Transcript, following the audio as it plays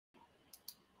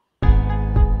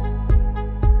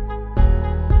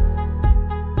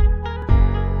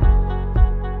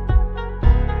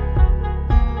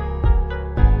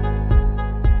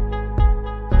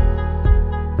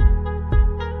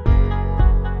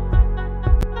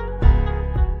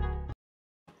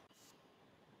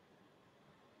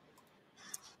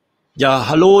Ja,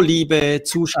 hallo, liebe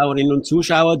Zuschauerinnen und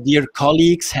Zuschauer, dear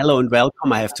colleagues, hello and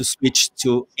welcome. I have to switch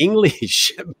to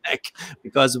English back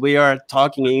because we are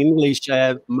talking in English.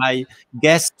 My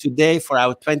guest today for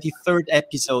our 23rd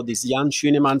episode is Jan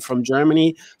Schünemann from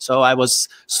Germany. So I was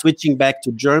switching back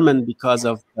to German because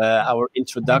of our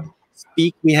introduction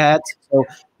speak we had. So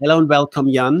hello and welcome,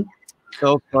 Jan.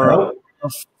 So for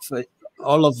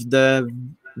all of the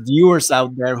viewers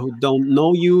out there who don't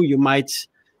know you, you might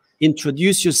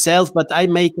introduce yourself, but I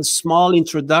make a small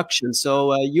introduction.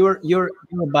 So you're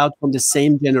about from the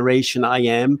same generation I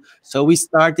am. So I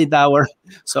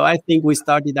think we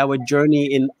started our journey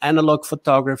in analog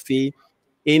photography,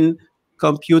 in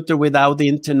computer without the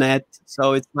internet.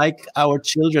 So it's like our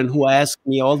children who ask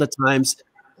me all the times,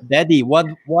 Daddy, what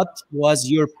was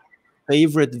your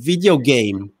favorite video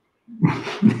game?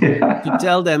 To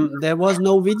tell them there was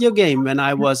no video game when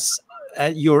I was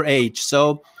at your age.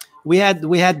 So I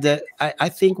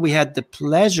think we had the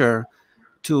pleasure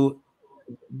to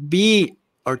be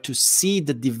or to see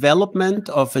the development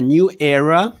of a new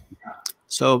era.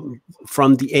 So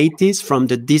from the 80s, from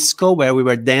the disco where we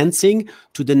were dancing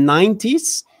to the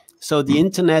 90s. So the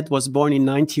internet was born in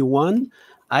 91.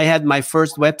 I had my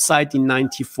first website in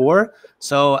 94.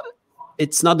 So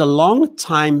it's not a long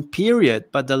time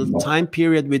period, but a time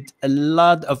period with a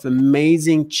lot of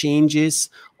amazing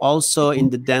changes also in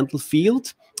the dental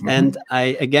field. And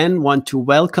I, again, want to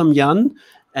welcome Jan.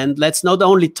 And let's not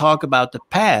only talk about the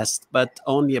past, but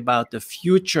only about the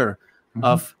future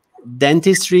of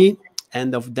dentistry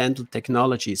and of dental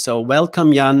technology. So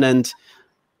welcome, Jan, and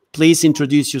please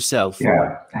introduce yourself.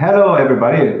 Yeah. Hello,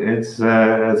 everybody. It's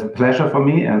a pleasure for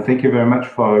me. And thank you very much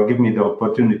for giving me the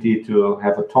opportunity to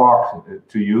have a talk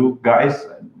to you guys.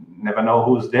 Never know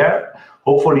who's there.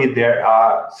 Hopefully there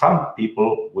are some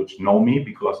people which know me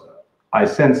because I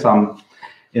sent some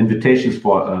invitations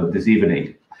for this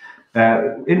evening.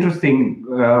 Interesting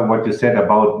what you said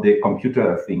about the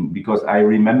computer thing, because I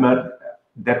remember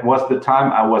that was the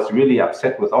time I was really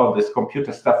upset with all this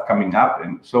computer stuff coming up.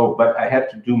 And so, but I had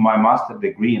to do my master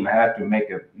degree and I had to make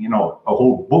a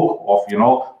whole book of,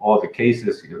 all the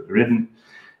cases written.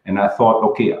 And I thought,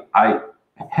 okay, I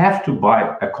have to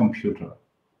buy a computer.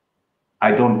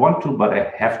 I don't want to, but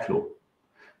I have to.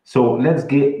 So let's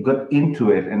get into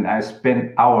it. And I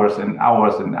spent hours and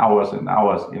hours and hours and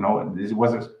hours, this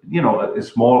was, a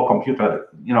small computer,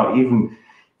 even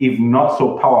not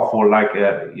so powerful like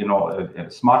a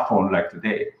smartphone like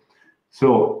today.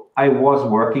 So I was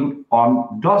working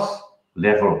on DOS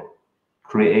level,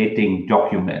 creating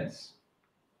documents.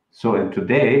 So and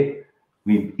today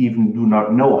we even do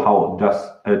not know how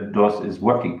DOS is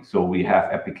working. So we have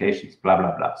applications, blah,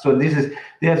 blah, blah. So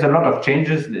there's a lot of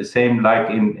changes, the same like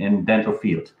in dental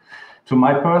field. To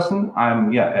my person,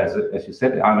 I'm, as you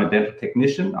said, I'm a dental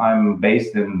technician. I'm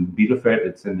based in Bielefeld.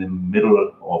 It's in the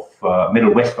middle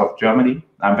west of Germany.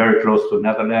 I'm very close to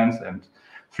Netherlands and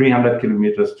 300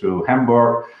 kilometers to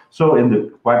Hamburg. So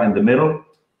quite in the middle.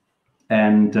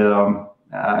 And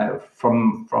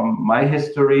from my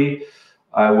history,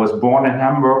 I was born in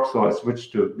Hamburg, so I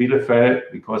switched to Bielefeld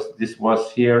because this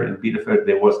was here in Bielefeld.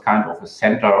 There was kind of a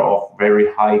center of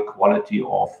very high quality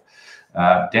of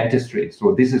dentistry.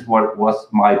 So this is what was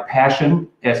my passion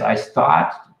as I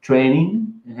start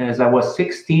training. As I was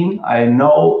 16, I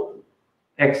know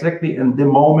exactly in the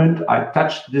moment I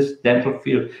touched this dental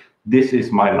field, this is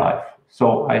my life.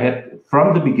 So I had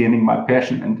from the beginning my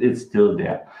passion, and it's still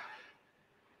there.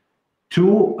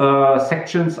 Two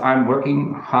sections I'm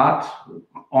working hard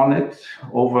on it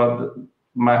over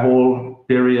my whole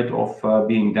period of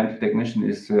being dental technician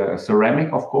is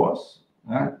ceramic, of course.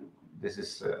 This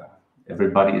is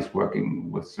everybody is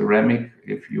working with ceramic.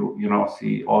 If you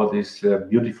see all these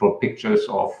beautiful pictures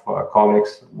of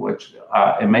colleagues, which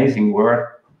are amazing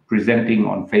work presenting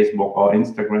on Facebook or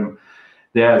Instagram,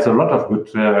 there's a lot of good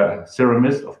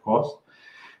ceramists, of course.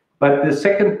 But the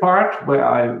second part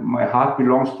where my heart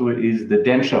belongs to is the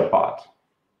denture part.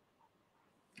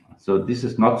 So this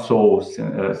is not so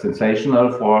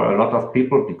sensational for a lot of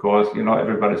people because,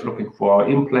 everybody's looking for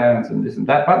implants and this and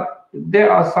that. But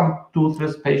there are some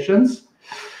toothless patients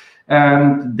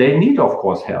and they need, of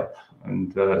course, help.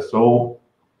 And so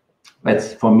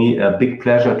that's, for me, a big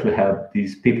pleasure to help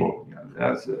these people.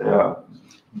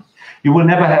 You will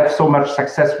never have so much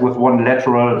success with one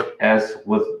lateral as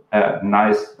with a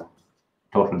nice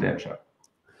total denture,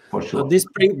 for sure. So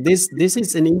this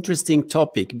is an interesting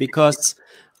topic because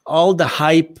all the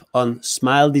hype on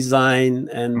smile design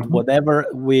and whatever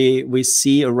we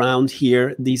see around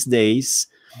here these days,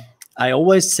 I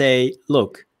always say,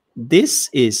 look, this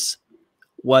is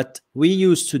what we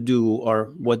used to do,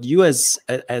 or what you as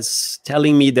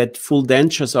telling me that full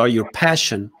dentures are your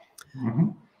passion,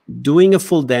 doing a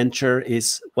full denture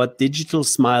is what digital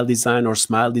smile design or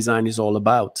smile design is all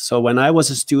about. So when I was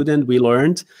a student, we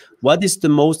learned what is the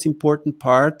most important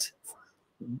part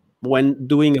when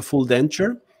doing a full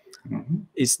denture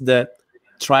is the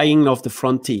trying of the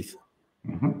front teeth.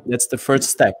 That's the first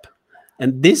step.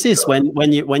 And this is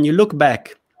when you look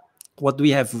back, what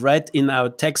we have read in our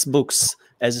textbooks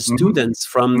as students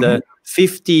from the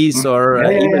 50s or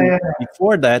even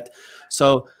before that.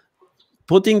 So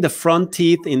putting the front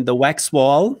teeth in the wax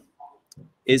wall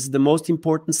is the most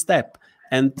important step.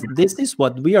 And this is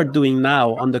what we are doing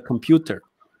now on the computer.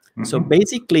 So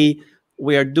basically,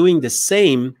 we are doing the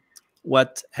same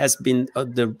what has been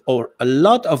a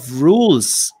lot of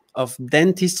rules of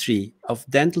dentistry, of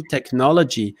dental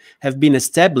technology have been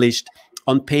established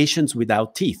on patients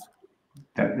without teeth.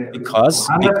 Because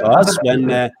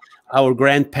when our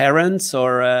grandparents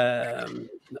or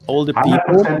older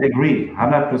people... 100% agree,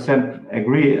 100%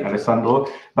 agree, Alessandro.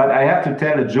 But I have to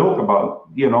tell a joke about,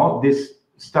 you know, this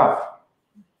stuff.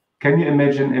 Can you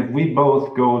imagine if we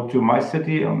both go to my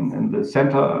city in the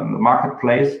center, in the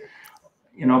marketplace,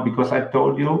 you know, because I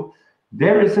told you,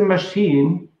 there is a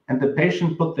machine and the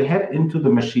patient put the head into the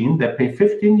machine, they pay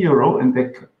 15 euro and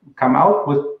they come out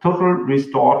with total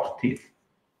restored teeth.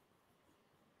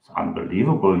 It's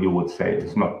unbelievable, you would say.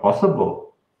 It's not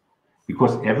possible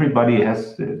because everybody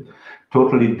has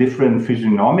totally different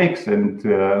physiognomics and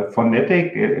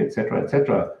phonetic, etc.,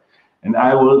 etc. And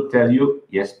I will tell you,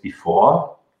 yes,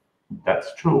 before,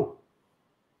 that's true.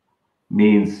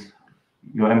 Means,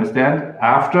 you understand?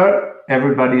 After,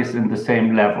 everybody is in the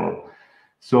same level.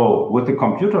 So with the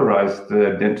computerized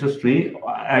dentistry,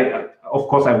 of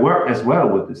course, I work as well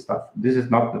with this stuff. This is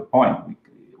not the point.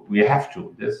 We have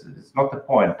to. This is not the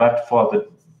point. But for the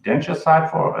denture side,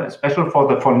 especially for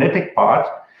the phonetic part,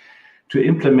 to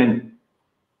implement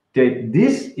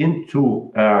this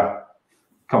into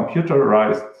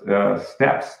computerized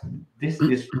steps, this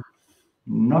is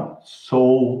not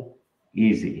so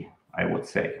easy, I would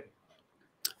say.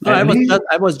 No,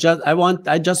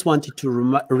 I just wanted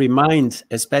to remind,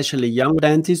 especially young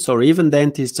dentists or even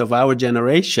dentists of our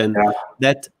generation,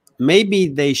 that maybe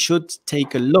they should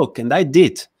take a look. And I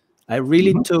did. I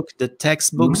really took the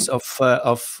textbooks of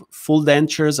full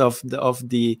dentures of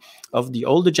the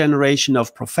older generation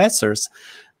of professors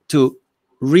to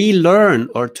relearn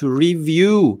or to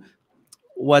review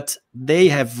what they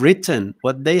have written,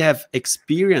 what they have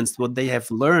experienced, what they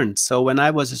have learned. So when I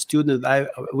was a student,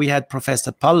 we had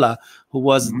Professor Palla, who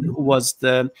was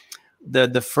the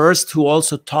first who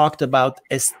also talked about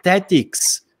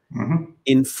aesthetics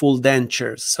in full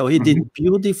dentures. So he did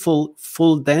beautiful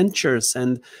full dentures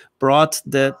and brought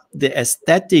the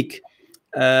aesthetic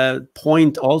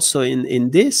point also in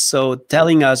this. So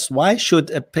telling us, why should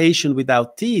a patient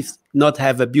without teeth not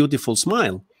have a beautiful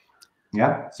smile?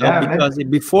 Yeah. So because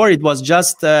before it was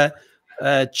just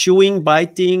chewing,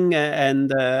 biting,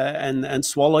 and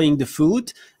swallowing the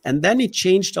food, and then it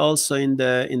changed also in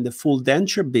the full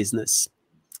denture business.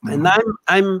 And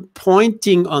I'm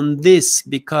pointing on this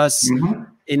because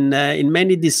in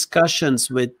many discussions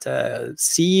with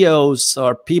CEOs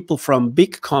or people from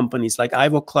big companies like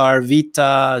Ivoclar,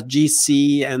 Vita,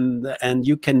 GC, and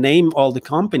you can name all the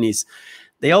companies,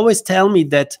 they always tell me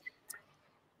that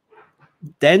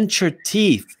denture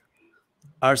teeth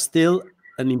are still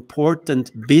an important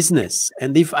business.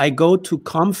 And if I go to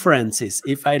conferences,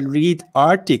 if I read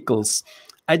articles,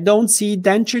 I don't see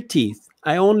denture teeth.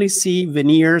 I only see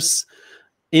veneers,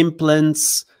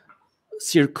 implants,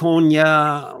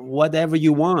 zirconia, whatever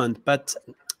you want. But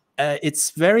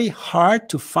it's very hard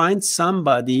to find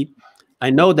somebody. I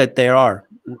know that there are.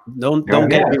 Don't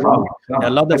get me wrong. There are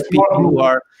a lot of people who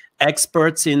are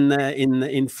experts in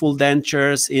full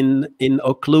dentures, in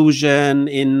occlusion,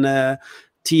 in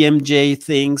TMJ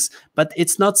things, but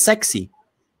it's not sexy.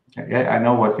 Yeah, I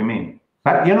know what you mean.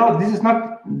 But you know, this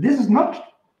is not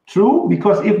true,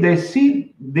 because if they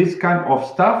see this kind of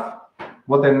stuff,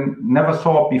 what they never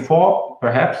saw before,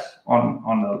 perhaps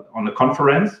on a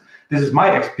conference, this is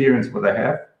my experience what I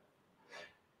have.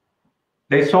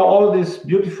 They saw all this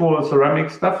beautiful ceramic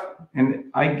stuff, and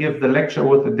I give the lecture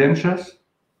with the dentures,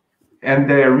 and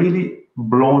they're really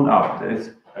blown up.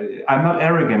 I'm not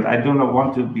arrogant. I do not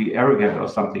want to be arrogant or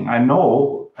something. I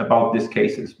know about these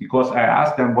cases because I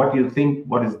asked them, what do you think,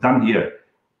 what is done here?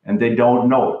 And they don't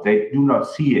know. They do not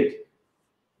see it.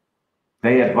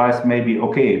 They advise maybe,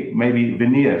 okay, maybe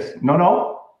veneers.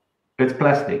 No, it's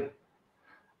plastic.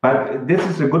 But this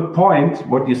is a good point,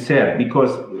 what you said,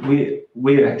 because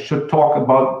we should talk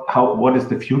about what is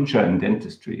the future in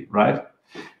dentistry, right?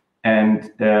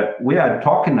 And we are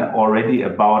talking already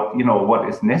about, you know, what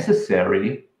is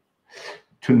necessary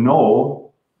to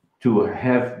know, to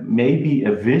have maybe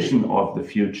a vision of the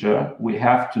future. We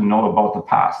have to know about the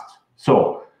past.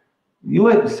 So you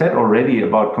had said already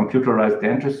about computerized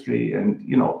dentistry, and,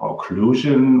 you know,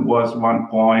 occlusion was one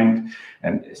point,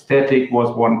 and aesthetic was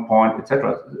one point,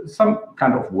 etc. Some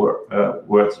kind of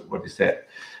words, what you said.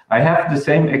 I have the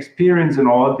same experience in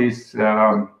all these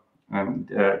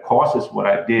courses, what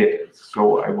I did.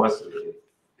 So I was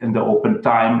in the open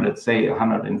time, let's say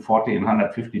 140 and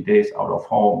 150 days out of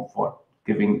home for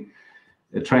giving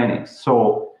trainings.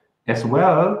 So as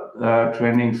well,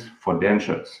 trainings for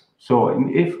dentures. So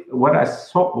if what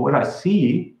I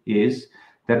see is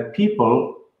that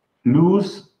people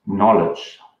lose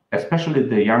knowledge, especially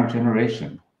the young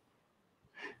generation,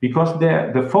 because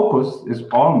the focus is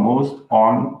almost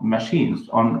on machines,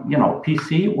 on, you know,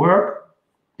 PC work,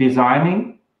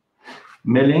 designing,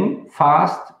 milling,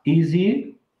 fast,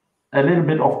 easy, a little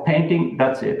bit of painting,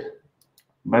 that's it.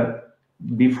 But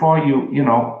before you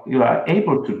are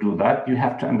able to do that, you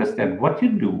have to understand what you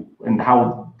do and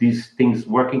how these things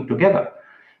working together.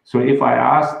 So if I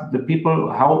ask the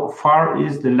people, how far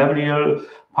is the labial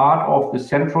part of the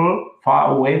central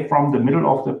far away from the middle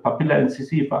of the papilla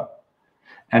incisiva?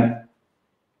 And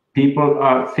people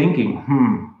are thinking,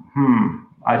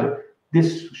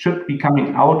 this should be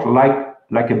coming out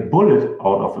like a bullet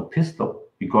out of a pistol,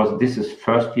 because this is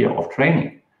first year of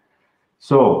training.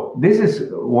 So this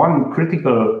is one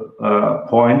critical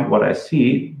point, what I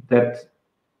see, that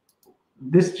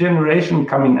this generation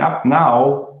coming up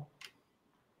now,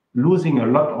 losing a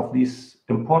lot of these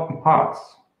important parts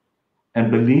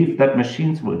and believe that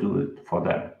machines will do it for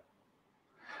them.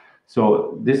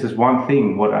 So this is one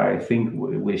thing what I think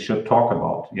we should talk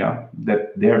about, yeah,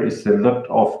 that there is a lot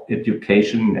of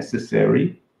education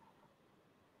necessary.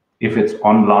 If it's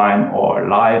online or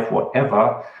live,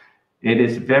 whatever, it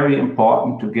is very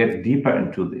important to get deeper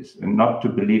into this and not to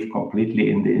believe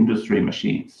completely in the industry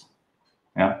machines.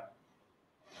 Yeah.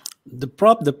 The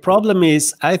problem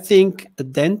is, I think a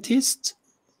dentist,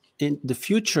 in the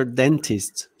future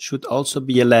dentist, should also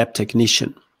be a lab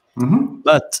technician.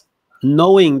 But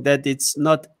knowing that it's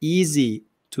not easy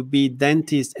to be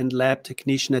dentist and lab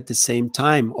technician at the same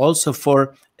time, also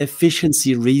for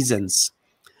efficiency reasons.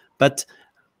 But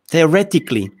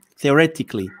theoretically,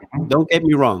 don't get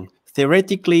me wrong,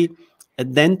 theoretically, a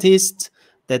dentist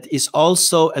that is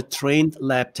also a trained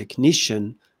lab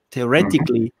technician,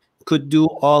 theoretically, could do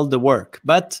all the work.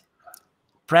 But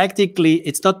practically,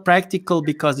 it's not practical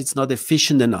because it's not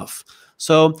efficient enough.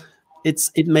 So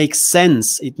it makes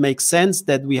sense. It makes sense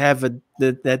that we have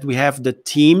the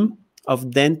team of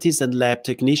dentists and lab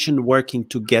technician working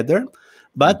together.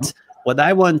 But what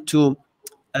I want to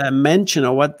mention,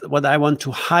 or what I want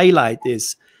to highlight,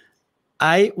 is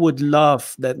I would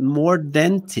love that more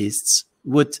dentists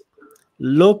would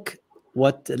look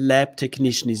what the lab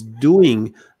technician is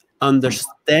doing,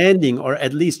 understanding, or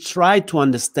at least try to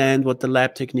understand what the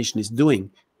lab technician is doing.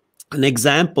 An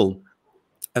example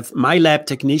of my lab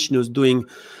technician who's doing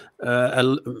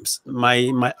all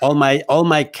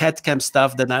my CAD/CAM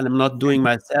stuff that I'm not doing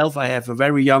myself. I have a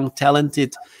very young,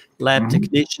 talented lab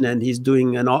technician, and he's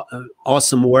doing an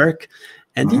awesome work.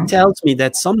 And he tells me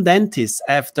that some dentists,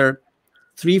 after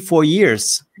 3-4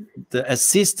 years, the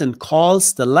assistant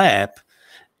calls the lab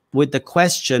with the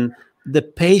question, the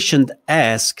patient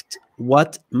asked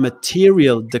what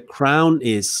material the crown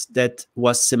is that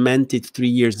was cemented 3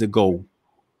 years ago.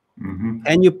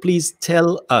 Can you please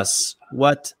tell us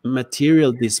what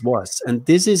material this was? And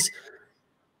this is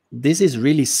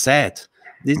really sad.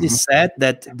 This is sad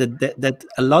that that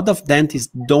a lot of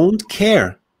dentists don't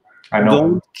care.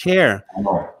 Don't care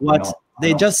what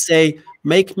they just say.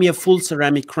 Make me a full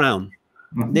ceramic crown.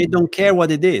 They don't care what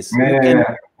it is.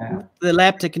 The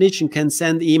lab technician can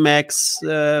send Emax,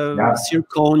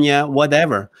 zirconia,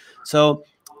 whatever. So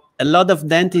a lot of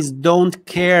dentists don't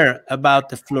care about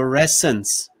the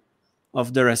fluorescence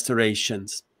of the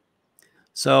restorations.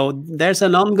 So there's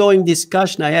an ongoing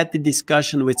discussion. I had the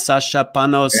discussion with Sasha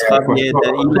Panos, Javier,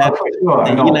 the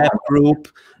ELAB group.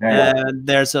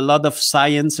 There's a lot of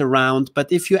science around. But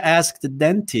if you ask the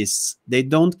dentists, they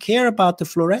don't care about the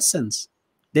fluorescence.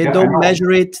 They don't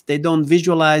measure it. They don't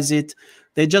visualize it.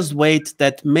 They just wait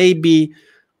that maybe,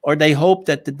 or they hope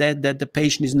that the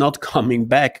patient is not coming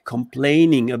back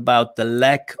complaining about the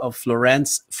lack of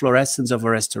fluorescence of a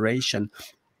restoration.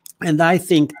 And I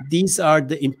think these are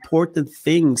the important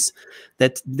things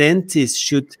that dentists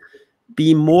should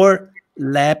be more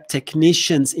lab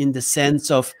technicians, in the sense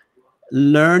of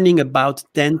learning about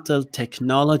dental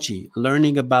technology,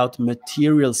 learning about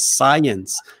material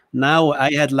science, Now,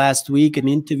 I had last week an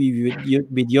interview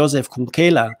with Josef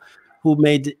Kunkela, who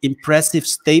made impressive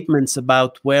statements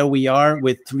about where we are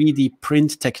with 3D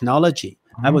print technology.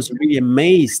 I was really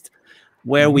amazed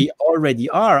where we already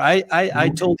are. I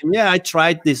told him, yeah, I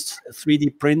tried this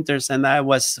 3D printers, and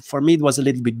for me, it was a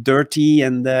little bit dirty,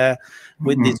 and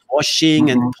with this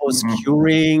washing and post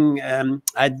curing,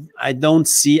 I don't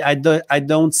see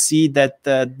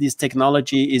that this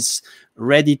technology is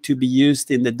ready to be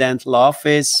used in the dental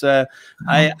office. I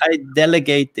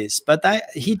delegate this, but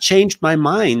he changed my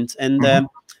mind, and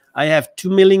I have 2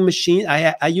 milling machines.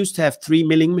 I used to have 3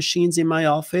 milling machines in my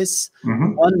office.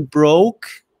 One broke,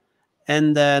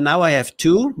 and now I have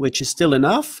 2, which is still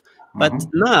enough. But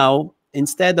now,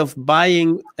 instead of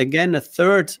buying again a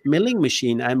 3rd milling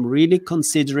machine, I'm really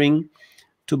considering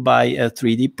to buy a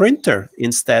 3D printer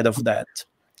instead of that.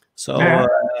 So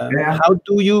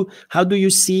how do you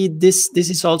see this? This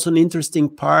is also an interesting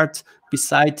part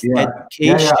besides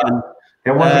education.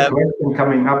 There was a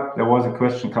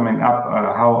question coming up.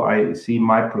 How I see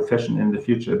my profession in the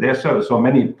future. There's so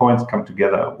many points come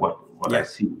together. What I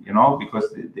see, you know,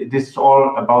 because this is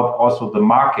all about also the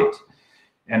market,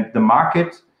 and the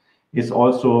market is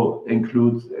also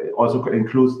includes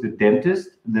the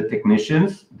dentist, the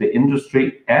technicians, the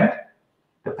industry, and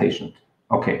the patient.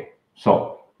 Okay,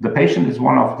 so the patient is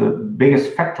one of the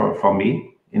biggest factor for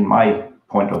me in my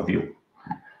point of view.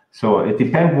 So it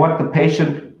depends what the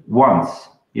patient wants,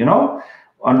 you know,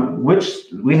 on which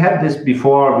we had this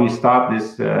before we start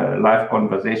this live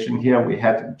conversation here. We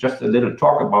had just a little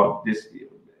talk about this,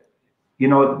 you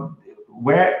know,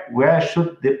 where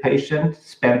should the patient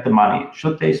spend the money?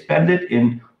 Should they spend it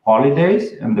in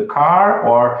holidays, in the car,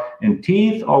 or in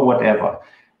teeth, or whatever?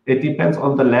 It depends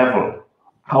on the level,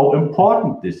 how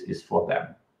important this is for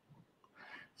them.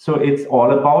 So it's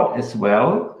all about as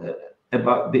well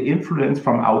about the influence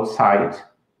from outside.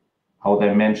 How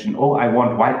they mention, oh, I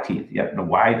want white teeth. Yeah, the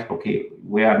white, okay.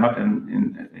 We are not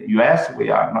in US, we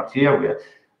are not here.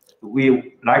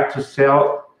 We like to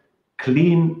sell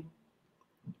clean,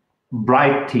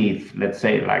 bright teeth, let's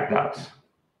say like that.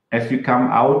 As you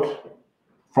come out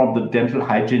from the dental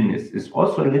hygienist, it's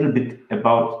also a little bit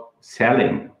about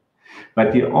selling.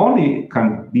 But you only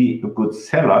can be a good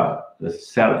seller,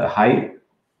 sell a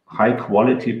high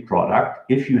quality product,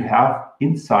 if you have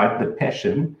inside the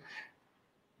passion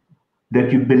that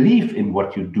you believe in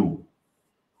what you do.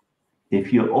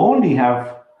 If you only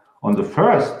have on the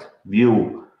first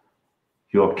view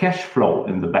your cash flow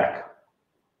in the back,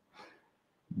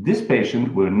 this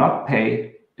patient will not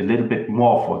pay a little bit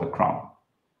more for the crown.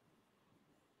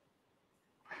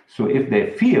 So if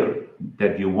they feel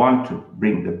that you want to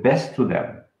bring the best to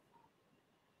them,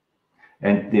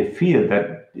 and they feel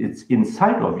that it's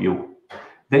inside of you,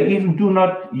 they even do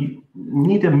not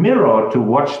need a mirror to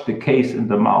watch the case in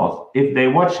the mouth. If they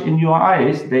watch in your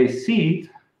eyes, they see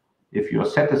if you're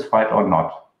satisfied or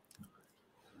not.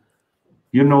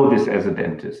 You know this as a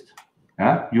dentist.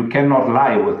 Yeah? You cannot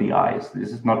lie with the eyes.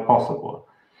 This is not possible.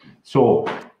 So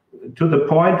to the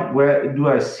point, where do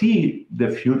I see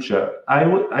the future?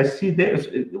 I see there's,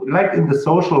 like in the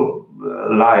social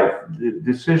life,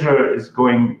 the scissor is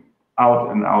going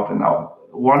out and out and out.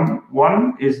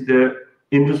 One is the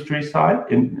industry side,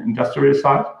 industrial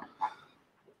side,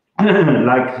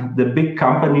 like the big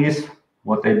companies,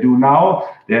 what they do now,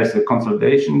 there's a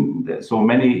consolidation. There's so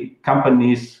many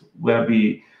companies where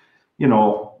we, you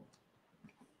know,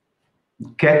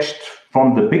 catched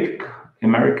from the big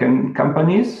American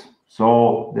companies.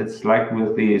 So it's like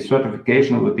with the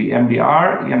certification with the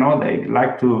MDR, you know, they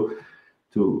like to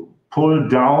pull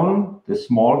down the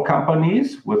small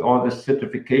companies with all the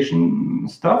certification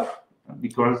stuff,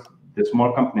 because the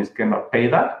small companies cannot pay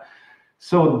that.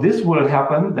 So this will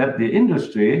happen, that the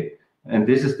industry, and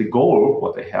this is the goal,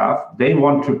 what they have, they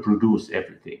want to produce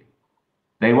everything.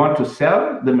 They want to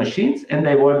sell the machines, and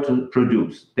they want to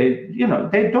produce. They, you know,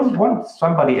 they don't want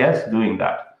somebody else doing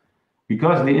that,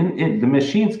 because the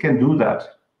machines can do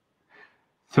that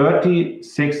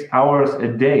 36 hours a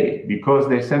day, because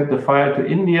they send the file to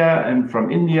India, and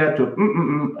from India to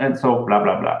and so blah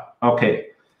blah blah.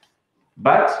 Okay,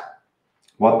 but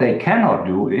what they cannot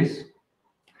do is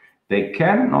they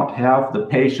cannot have the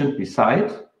patient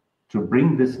beside to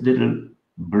bring this little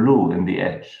blue in the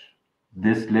edge,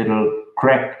 this little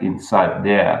crack inside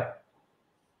there.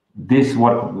 This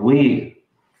what we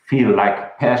feel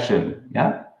like passion,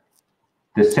 yeah?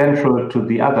 The central to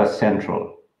the other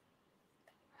central.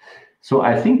 So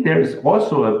I think there is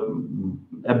also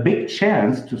a big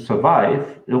chance to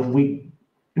survive if we,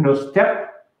 you know,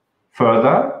 step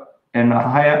further in a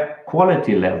higher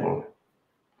quality level.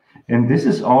 And this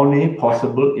is only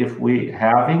possible if we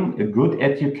having a good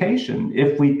education,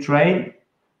 if we train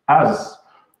us,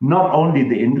 not only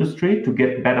the industry to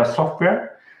get better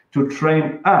software, to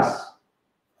train us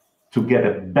to get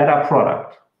a better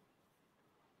product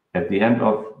at the end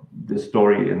of the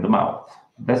story in the mouth.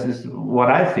 This is what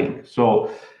I think.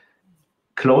 So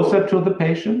closer to the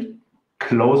patient,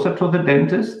 closer to the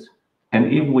dentist.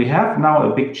 And if we have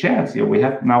now a big chance here, we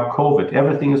have now COVID,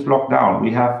 everything is locked down.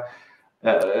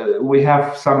 We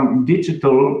have some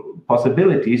digital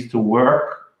possibilities to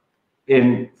work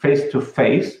in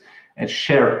face-to-face and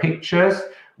share pictures.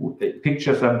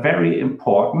 Pictures are very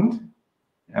important,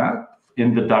 yeah,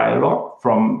 in the dialogue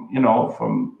from, you know,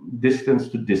 from distance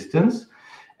to distance.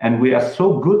 And we are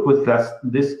so good with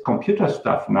this computer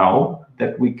stuff now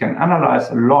that we can analyze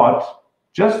a lot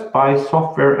just by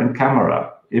software and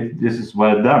camera, if this is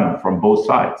well done from both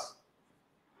sides.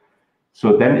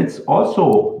 So then it's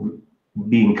also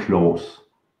being close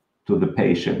to the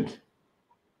patient.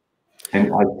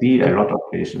 And I see a lot of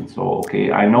patients. So,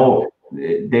 okay, I know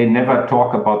they never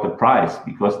talk about the price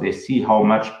because they see how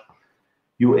much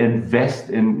you invest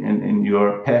in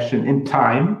your passion, in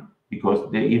time,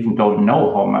 because they even don't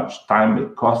know how much time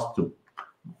it costs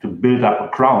to build up a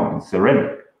crown in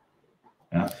ceramic.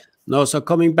 Yeah. No, so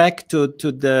coming back to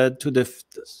the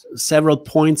several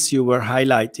points you were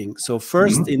highlighting. So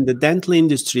first, in the dental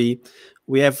industry,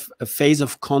 we have a phase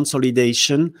of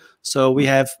consolidation. So we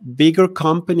have bigger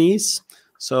companies,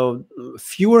 so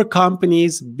fewer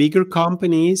companies, bigger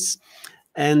companies,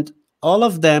 and all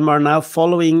of them are now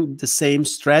following the same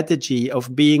strategy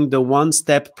of being the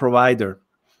one-step provider.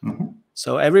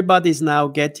 So everybody's now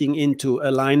getting into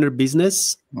aligner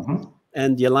business.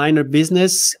 And the aligner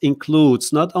business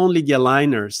includes not only the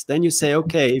aligners. Then you say,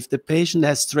 okay, if the patient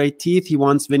has straight teeth, he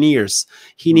wants veneers.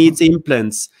 He needs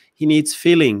implants. He needs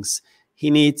fillings.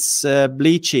 He needs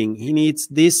bleaching. He needs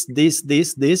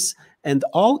this. And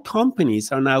all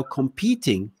companies are now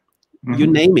competing. You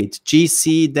name it.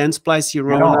 GC, Dentsply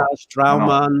Sirona,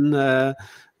 Straumann.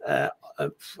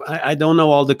 I don't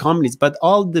know all the companies, but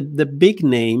all the big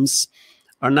names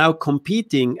are now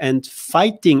competing and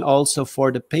fighting also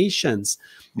for the patients.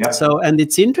 Yeah. So, and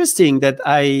it's interesting that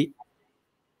I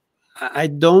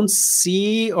don't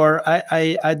see, or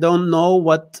I don't know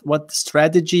what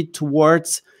strategy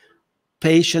towards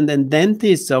patient and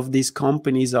dentists of these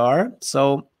companies are.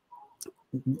 So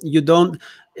you don't,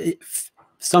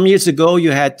 some years ago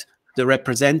you had the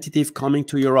representative coming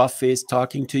to your office,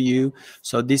 talking to you.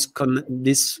 So this is gone.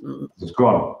 This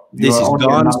is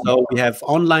gone. So we have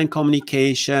online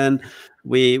communication.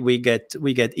 We get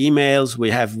emails. We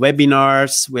have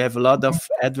webinars. We have a lot of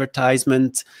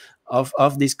advertisement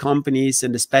of these companies,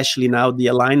 and especially now the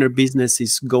aligner business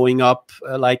is going up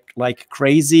like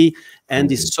crazy, and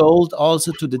is sold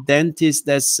also to the dentist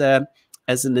as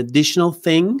an additional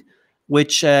thing,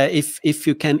 which if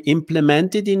you can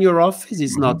implement it in your office,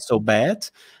 is not so bad.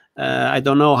 I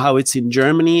don't know how it's in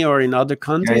Germany or in other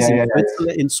countries.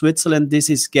 In Switzerland, this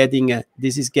is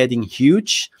getting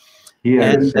huge,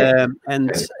 and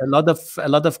a lot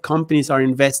of companies are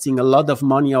investing a lot of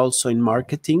money also in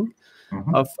marketing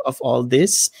of all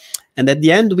this. And at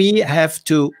the end, we have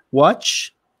to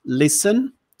watch,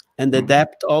 listen, and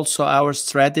adapt also our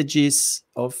strategies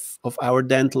of our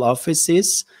dental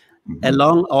offices.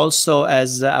 Along also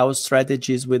as our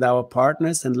strategies with our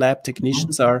partners, and lab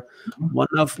technicians are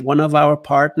one of our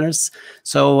partners.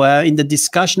 So in the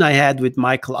discussion I had with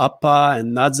Michael Appa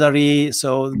and Nazari,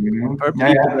 so people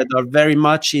that are very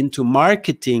much into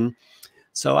marketing,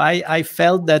 so I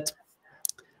felt that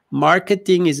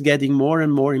marketing is getting more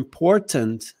and more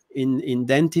important in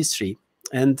dentistry,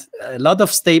 and a lot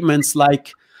of statements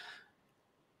like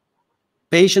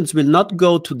patients will not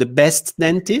go to the best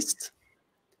dentist.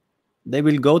 They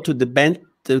will go to the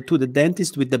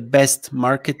dentist with the best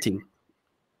marketing.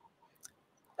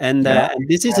 And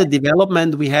this is a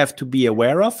development we have to be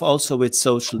aware of, also with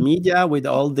social media, with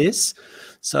all this.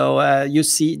 So you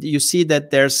see that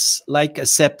there's like a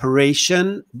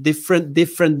separation.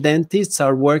 Different dentists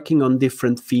are working on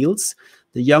different fields.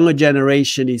 The younger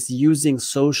generation is using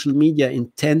social media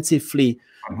intensively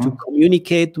to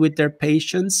communicate with their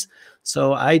patients.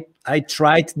 So I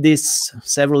tried this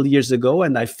several years ago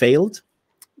and I failed,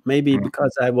 maybe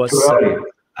because I was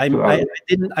I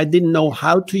didn't know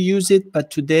how to use it. But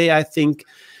today I think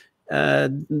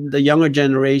the younger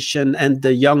generation and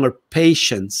the younger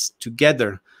patients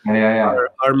together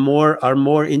are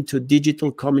more into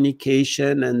digital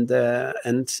communication,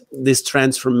 and this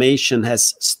transformation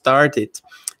has started.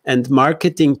 And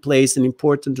marketing plays an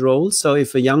important role. So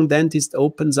if a young dentist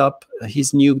opens up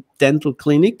his new dental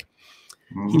clinic,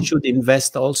 He should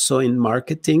invest also in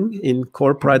marketing, in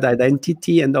corporate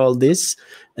identity and all this,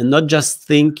 and not just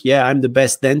think, yeah, I'm the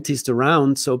best dentist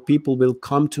around, so people will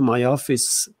come to my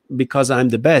office because I'm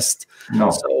the best.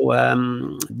 No.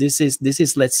 So this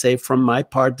is, let's say, from my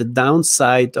part, the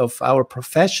downside of our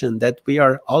profession, that we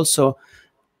are also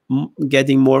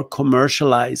getting more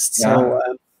commercialized. Yeah. So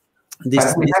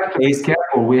but we have to be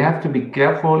careful. We have to be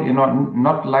careful, you know,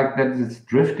 not like that it's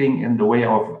drifting in the way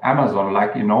of Amazon.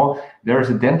 Like, you know, there's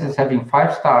a dentist having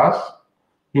 5 stars,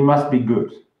 he must be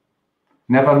good.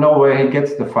 Never know where he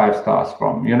gets the 5 stars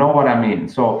from. You know what I mean?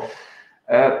 So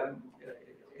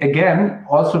again,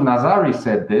 also Nazari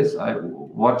said this. I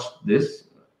watched this.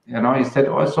 You know, he said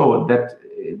also that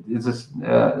this is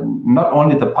not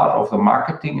only the part of the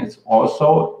marketing; it's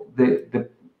also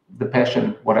the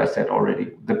passion, what I said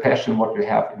already, the passion, what you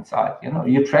have inside, you know,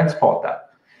 you transport that.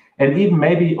 And even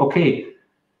maybe, okay,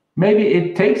 maybe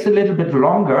it takes a little bit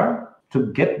longer to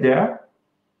get there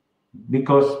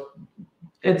because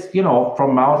it's, you know,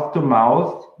 from mouth to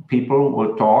mouth, people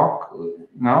will talk.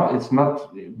 No, it's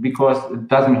not because it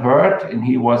doesn't hurt and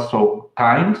he was so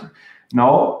kind.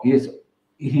 No, he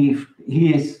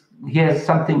has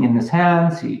something in his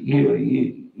hands.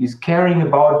 He's caring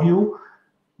about you.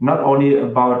 Not only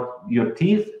about your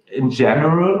teeth in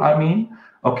general, I mean,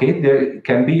 okay, there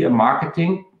can be a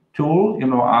marketing tool, you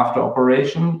know, after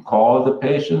operation, call the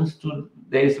patients 2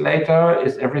 days later,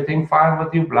 is everything fine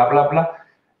with you, blah, blah, blah.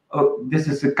 This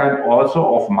is a kind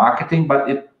also of marketing, but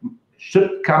it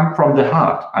should come from the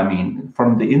heart. I mean,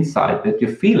 from the inside, that you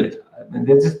feel it. I mean,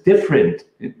 this is different,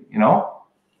 you know?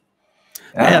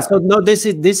 Yeah. So no, this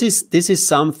is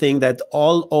something that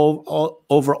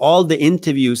over all the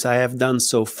interviews I have done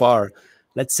so far,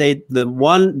 let's say the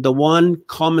one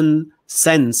common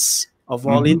sense of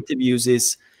all interviews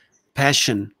is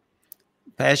passion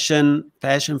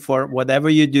for whatever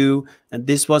you do. And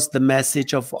this was the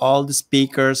message of all the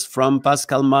speakers, from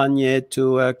Pascal Magne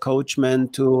to Coachman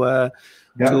to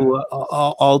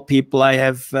all people I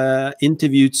have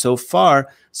interviewed so far.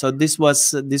 So this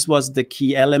was the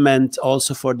key element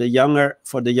also for the younger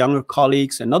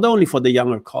colleagues, and not only for the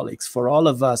younger colleagues, for all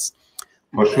of us.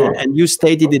 For sure. And you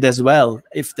stated it as well.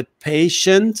 If the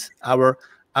patient, our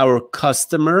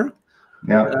customer,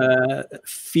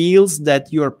 feels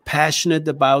that you're passionate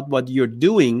about what you're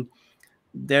doing,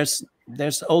 there's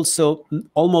also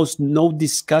almost no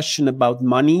discussion about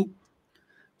money.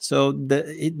 So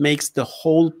it makes the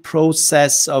whole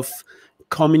process of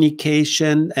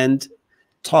communication and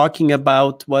talking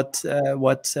about what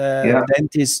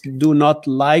dentists do not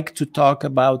like to talk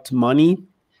about money.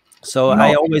 So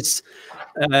I always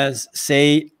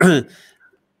say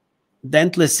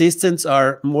dental assistants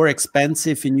are more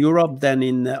expensive in Europe than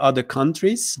in other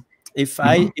countries. If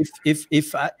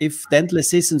dental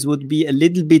assistants would be a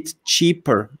little bit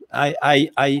cheaper, I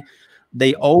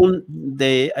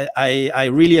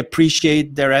really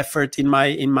appreciate their effort in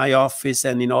my office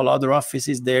and in all other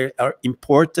offices. They are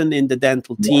important in the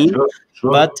dental team.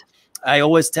 Sure. But I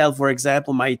always tell, for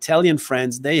example, my Italian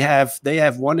friends, they have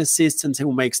one assistant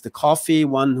who makes the coffee,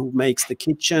 one who makes the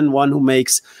kitchen, one who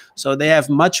makes. So they have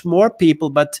much more people.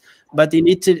 But in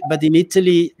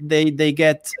Italy, they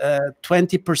get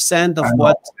 20% of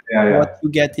what you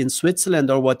get in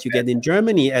Switzerland or what you get in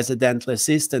Germany as a dental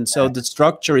assistant. So the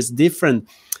structure is different.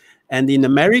 And in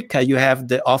America, you have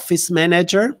the office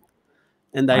manager,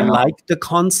 and I like the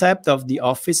concept of the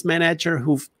office manager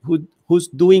who's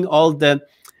doing all the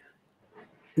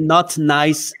not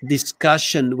nice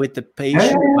discussion with the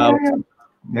patient about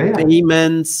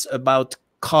payments, about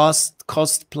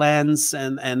cost plans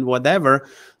and whatever.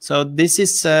 So this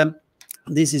is a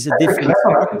different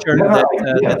structure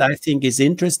that I think is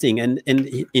interesting. And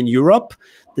in Europe,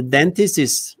 the dentist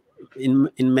is in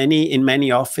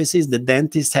many offices, the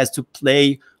dentist has to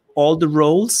play all the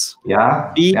roles.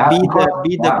 Yeah,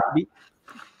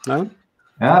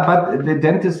 but the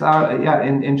dentists are,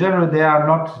 in general, they are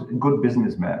not good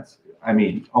businessmen. I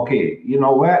mean, okay, you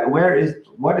know,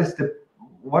 what is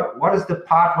the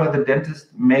part where the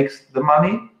dentist makes the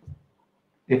money?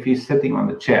 If he's sitting in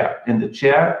the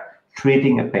chair,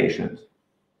 treating a patient,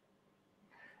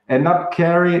 and not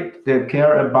care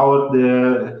about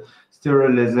the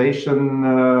sterilization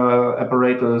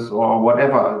apparatus or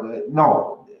whatever.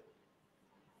 No,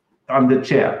 on the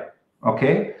chair.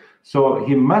 Okay, so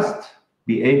he must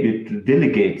be able to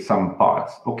delegate some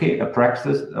parts. Okay, a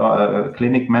practice, a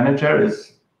clinic manager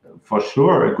is for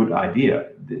sure a good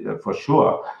idea, for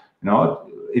sure. You know,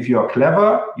 if you are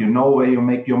clever, you know where you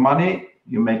make your money.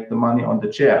 You make the money on the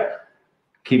chair.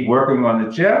 Keep working on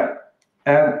the chair,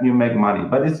 and you make money.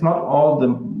 But it's not all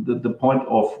the point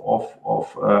of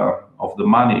the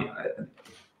money.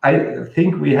 I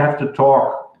think we have to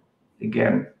talk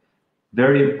again.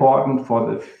 Very important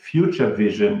for the future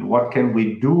vision. What can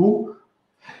we do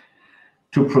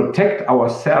to protect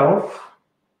ourselves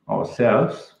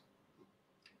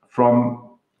from,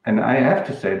 and I have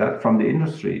to say that, from the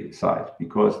industry side,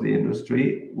 because the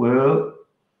industry will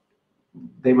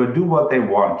do what they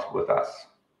want with us,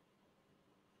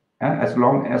 as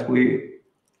long as we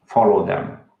follow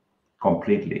them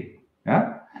completely.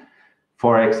 Yeah.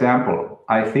 For example,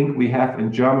 I think we have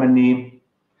in Germany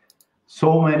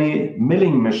so many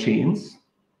milling machines,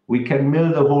 we can mill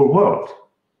the whole world.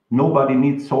 Nobody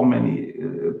needs so many,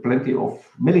 plenty of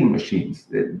milling machines.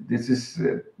 This is,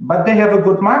 but they have a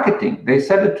good marketing. They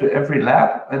sell it to every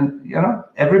lab, and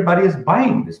everybody is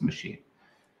buying this machine.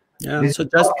 Yeah. So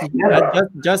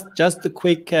just a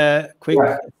quick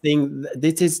thing.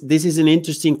 This is an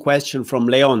interesting question from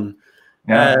Leon.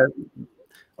 Yeah.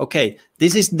 Okay,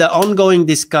 this is the ongoing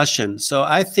discussion. So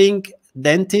I think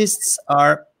dentists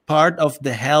are part of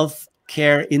the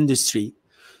healthcare industry.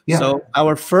 Yeah. So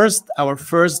our first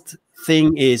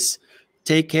thing is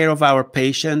take care of our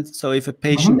patient. So if a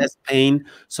patient has pain,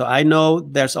 so I know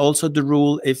there's also the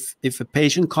rule, if a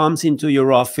patient comes into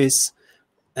your office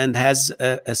and has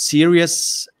a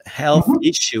serious health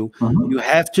issue, you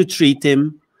have to treat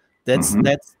him.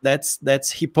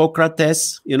 That's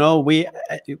Hippocrates.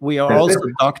 We are also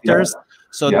doctors. Yeah.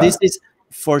 So this is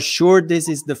for sure. This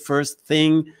is the first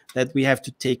thing that we have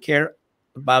to take care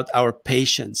about our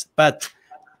patients. But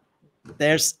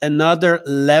there's another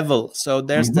level. So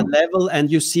there's the level,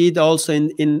 and you see it also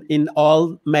in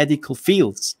all medical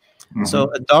fields.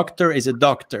 So a doctor is a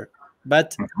doctor,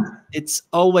 but it's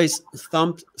always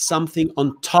something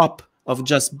on top of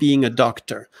just being a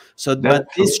doctor. So, but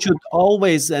this should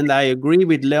always, and I agree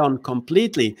with Leon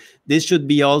completely, this should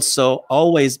be also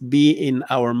always be in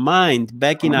our mind,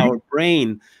 back in our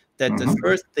brain, that the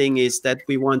first thing is that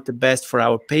we want the best for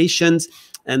our patients,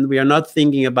 and we are not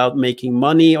thinking about making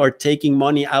money or taking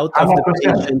money out of the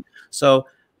patient. So,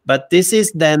 but this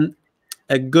is then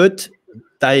a good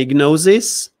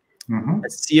diagnosis, a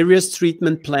serious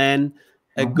treatment plan,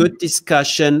 a good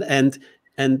discussion, and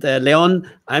Leon,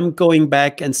 I'm going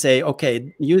back and say,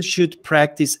 okay, you should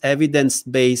practice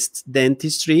evidence-based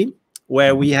dentistry,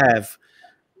 where we have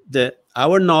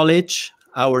our knowledge,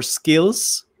 our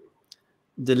skills,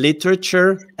 the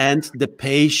literature, and the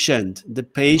patient. The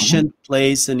patient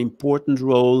plays an important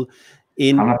role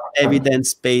in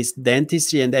evidence-based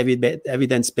dentistry and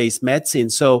evidence-based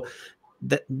medicine. So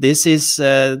this is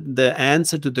the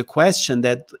answer to the question,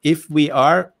 that if we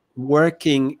are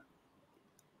working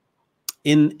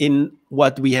in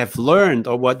what we have learned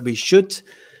or what we should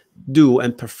do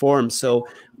and perform, so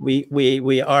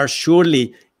we are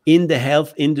surely in the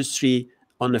health industry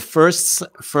on the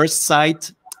first side,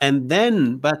 and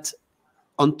then, but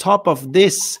on top of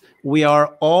this, we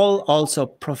are all also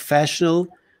professional.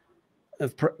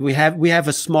 We have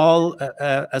a small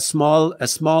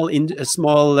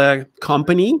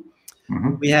company.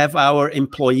 We have our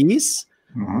employees.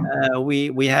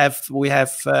 We have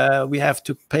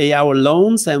to pay our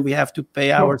loans, and we have to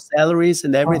pay our salaries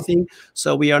and everything.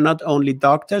 So we are not only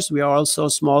doctors; we are also a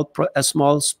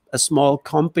small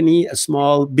company, a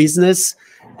small business,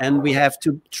 and we have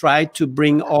to try to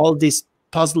bring all these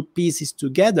puzzle pieces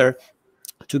together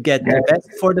to get the best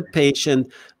for the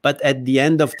patient. But at the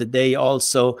end of the day,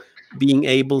 also being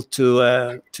able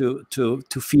to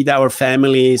feed our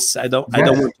families. I don't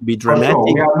want to be dramatic.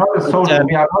 Sure.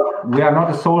 We are not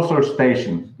a social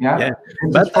station. Yeah.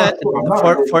 But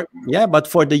but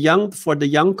for the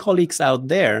young colleagues out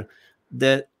there,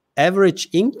 the average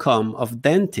income of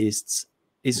dentists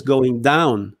is going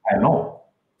down. I know.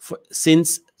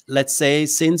 Let's say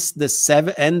since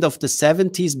the end of the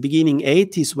 70s, beginning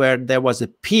 80s, where there was a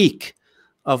peak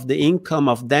of the income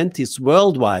of dentists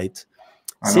worldwide.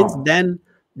 Since then,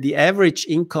 the average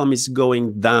income is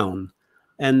going down,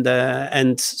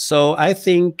 and so I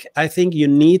think you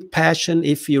need passion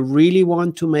if you really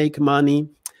want to make money.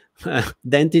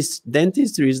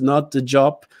 Dentistry is not the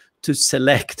job to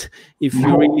select.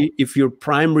 If your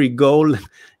primary goal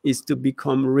is to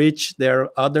become rich, there are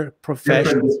other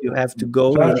professions you have to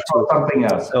go into. Something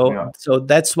else. So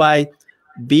that's why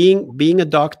being a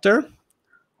doctor,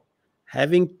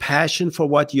 having passion for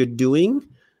what you're doing,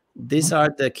 these are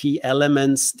the key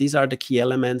elements. These are the key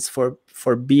elements for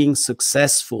being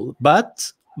successful.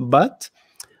 But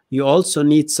you also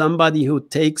need somebody who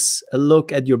takes a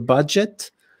look at your budget,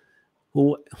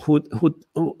 who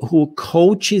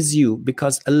coaches you,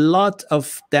 because a lot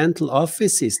of dental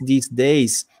offices these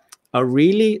days are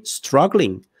really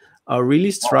struggling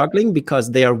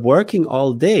because they are working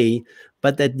all day,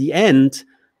 but at the end,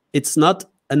 it's not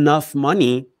enough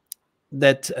money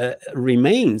that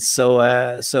remains.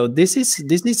 So this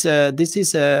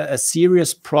is a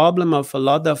serious problem of a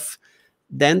lot of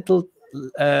dental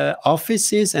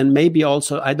offices, and maybe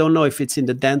also, I don't know if it's in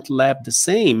the dental lab the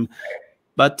same,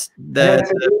 but that's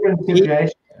a different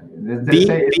situation.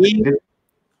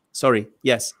 Sorry,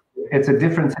 yes. It's a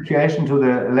different situation to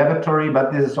the laboratory,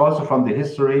 but this is also from the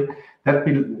history that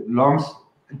belongs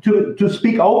to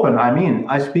speak open. I mean,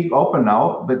 I speak open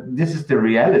now, but this is the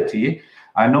reality.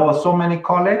 I know so many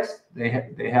colleagues,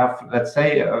 they have, let's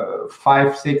say,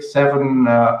 5, 6, 7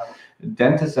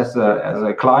 dentists as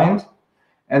a client,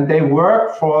 and they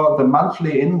work for the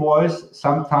monthly invoice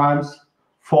sometimes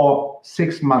for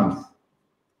 6 months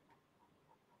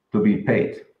to be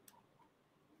paid.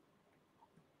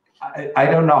 I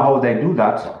don't know how they do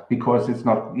that, because it's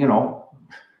not, you know,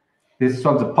 this is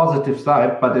on the positive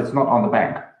side, but it's not on the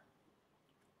bank.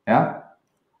 Yeah.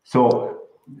 So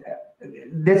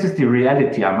this is the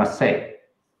reality, I must say.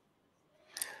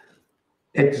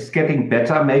 It's getting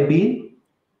better, maybe.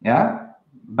 Yeah.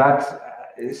 But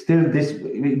still this,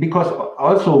 because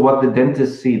also what the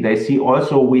dentists see, they see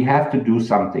also we have to do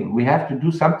something. We have to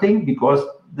do something because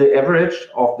the average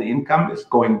of the income is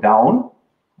going down.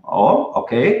 Oh,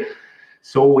 okay.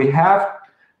 So we have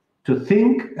to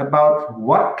think about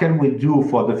what can we do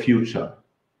for the future,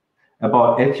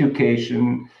 about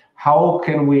education. How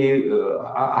can we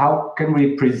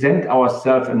present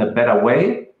ourselves in a better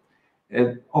way?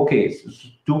 Okay, so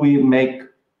do we make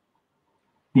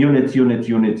units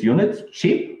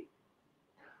cheap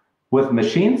with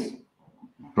machines,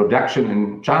 production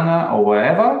in China or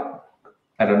wherever?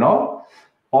 I don't know.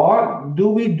 Or do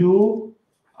we do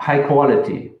high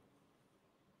quality?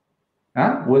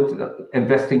 With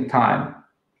investing time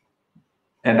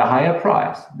and a higher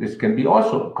price. This can be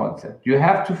also a concept. You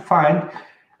have to find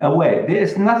a way. There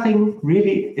is nothing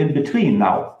really in between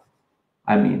now.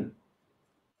 I mean,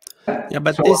 yeah,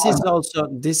 but so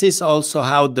this is also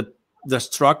how the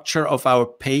structure of our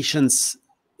patients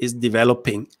is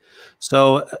developing.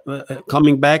 So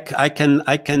coming back, I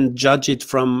can judge it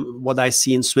from what I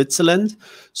see in Switzerland.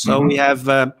 So we have,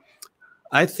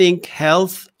 I think,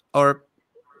 health, or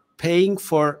paying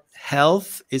for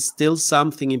health, is still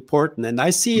something important, and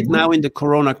I see it now in the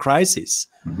Corona crisis.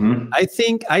 I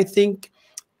think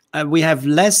we have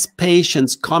less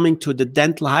patients coming to the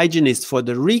dental hygienist for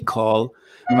the recall,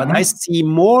 but I see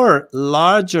more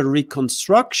larger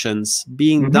reconstructions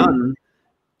being done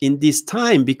in this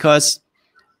time, because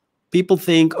people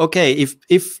think, okay,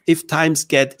 if times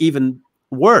get even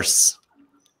worse,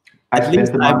 at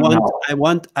least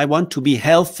I want to be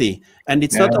healthy, and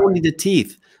it's not only the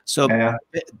teeth. So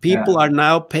people are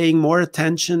now paying more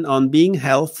attention on being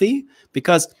healthy,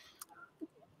 because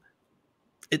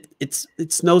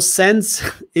it's no sense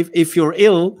if you're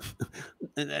ill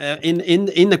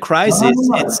in a crisis.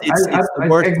 It's the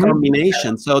worst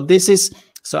combination.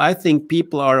 So I think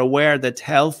people are aware that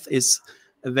health is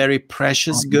a very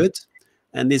precious good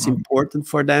and is important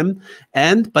for them.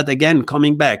 But again,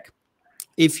 coming back,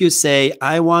 if you say,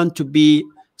 I want to be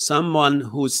someone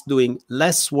who's doing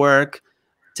less work,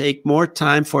 take more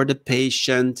time for the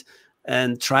patient,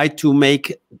 and try to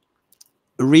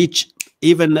reach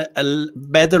even a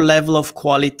better level of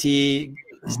quality,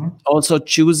 also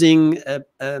choosing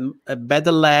a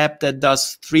better lab that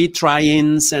does 3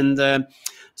 try-ins and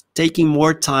taking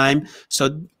more time.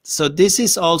 So this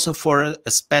is also for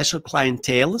a special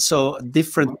clientele, so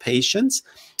different patients.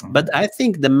 But I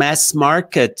think the mass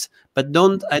market, but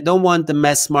I don't want the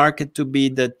mass market to be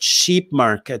the cheap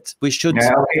market. We should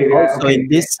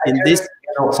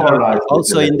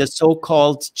also in the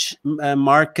so-called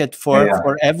market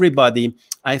for everybody.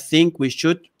 I think we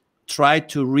should try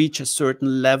to reach a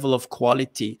certain level of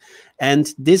quality,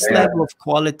 and this level of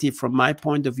quality, from my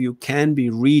point of view, can be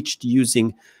reached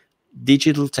using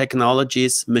digital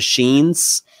technologies,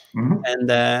 machines,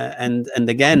 and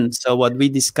again. So what we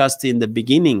discussed in the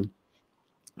beginning,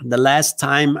 the last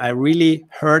time I really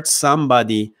heard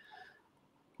somebody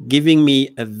giving me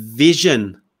a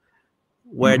vision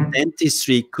where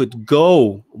dentistry could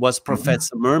go was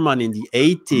Professor Merman in the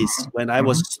 80s, when I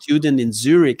was a student in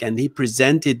Zurich, and he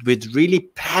presented with really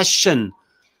passion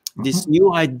this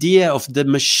new idea of the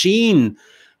machine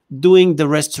doing the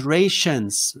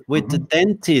restorations with the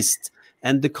dentist,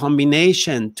 and the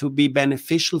combination to be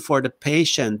beneficial for the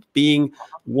patient, being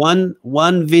one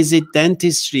visit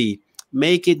dentistry,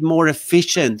 make it more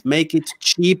efficient, make it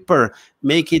cheaper,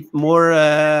 make it more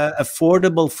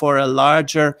affordable for a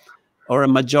larger or a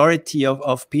majority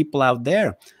of people out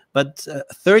there. But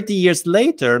 30 years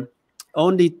later,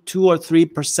 only 2 or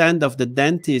 3% of the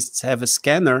dentists have a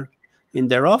scanner. in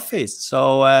their office.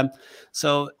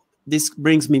 So this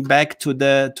brings me back to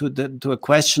a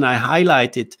question I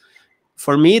highlighted.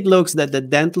 For me, it looks that the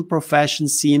dental profession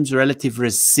seems relatively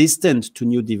resistant to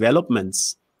new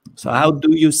developments. So how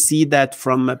do you see that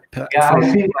from a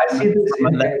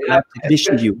lab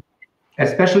technician view?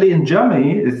 Especially in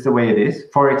Germany, it's the way it is.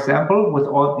 For example, with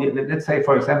all, let's say,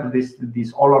 for example,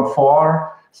 these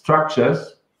all-on-4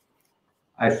 structures,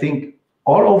 I think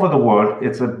all over the world,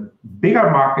 it's a bigger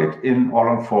market in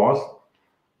all-on-4s.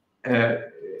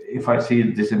 If I see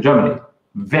this in Germany,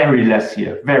 very less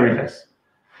here, very less.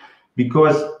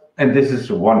 Because, and this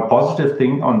is one positive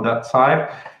thing on that side,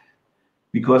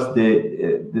 because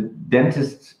the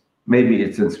dentists, maybe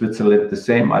it's in Switzerland the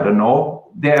same, I don't know,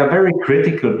 they are very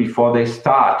critical before they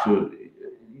start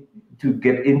to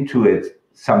get into it,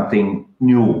 something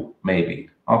new, maybe.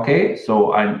 Okay,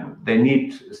 so they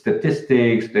need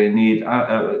statistics, they need,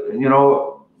 you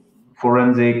know,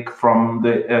 forensic from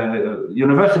the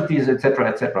universities, etc.,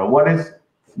 etc. What is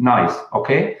nice,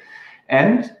 okay?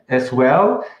 And as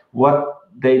well, what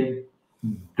they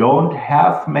don't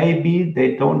have, maybe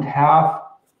they don't have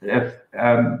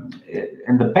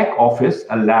in the back office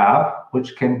a lab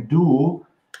which can do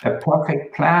a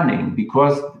perfect planning,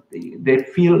 because they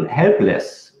feel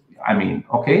helpless. I mean,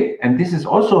 okay, and this is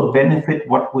also a benefit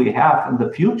what we have in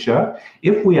the future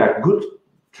if we are good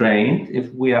trained,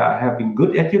 if we are having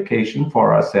good education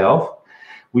for ourselves,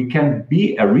 we can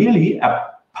be really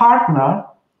a partner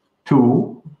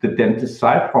to the dentist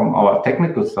side from our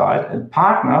technical side, and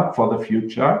partner for the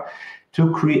future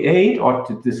to create or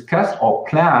to discuss or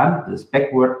plan this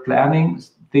backward planning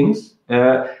things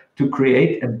to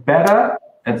create a better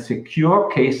and secure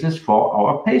cases for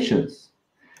our patients.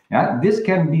 Yeah, this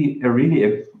can be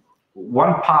really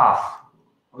one path,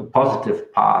 a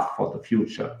positive path for the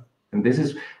future. And this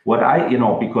is what I, you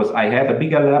know, because I had a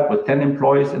bigger lab with 10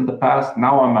 employees in the past,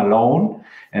 now I'm alone.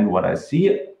 And what I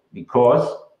see, because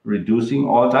reducing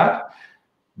all that,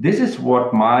 this is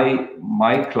what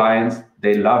my clients,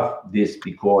 they love this,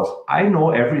 because I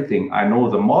know everything. I know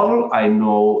the model, I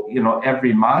know, you know,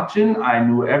 every margin, I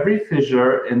know every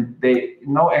fissure, and they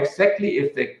know exactly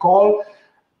if they call,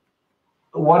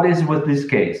 what is with this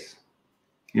case.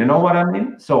 You know what I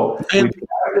mean? So we have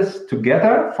this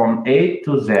together from A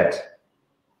to Z.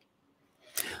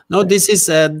 No, this is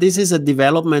a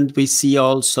development we see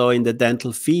also in the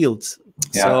dental field.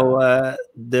 Yeah. So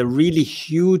the really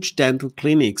huge dental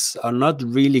clinics are not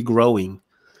really growing.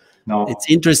 No. It's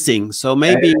interesting. So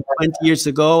maybe 20 years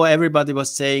ago, everybody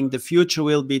was saying the future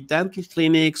will be dental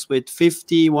clinics with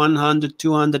 50, 100,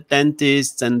 200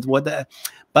 dentists and what.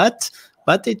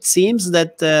 But it seems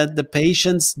that the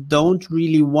patients don't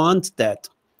really want that.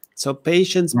 So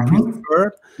patients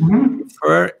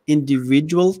prefer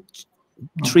individual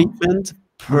treatment,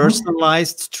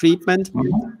 personalized treatment,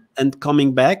 and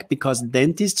coming back, because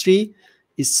dentistry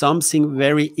is something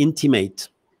very intimate.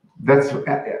 That's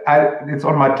it's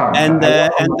on my tongue.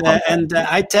 And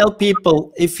I tell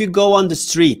people, if you go on the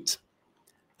street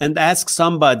and ask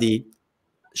somebody,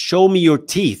 show me your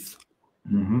teeth,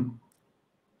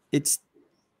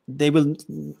 they will,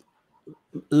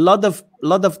 a lot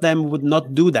of them would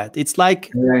not do that. It's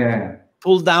like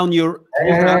pull down your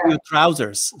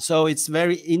trousers. So it's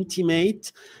very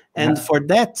intimate, and for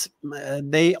that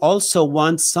they also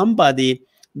want somebody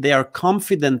they are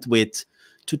confident with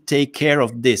to take care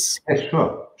of this.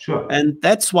 Sure. And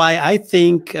that's why I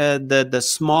think the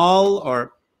small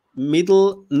or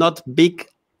middle, not big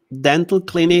dental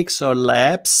clinics or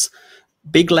labs.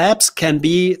 Big labs can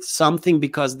be something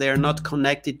because they're not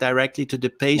connected directly to the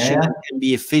patient and can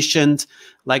be efficient,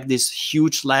 like these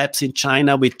huge labs in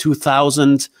China with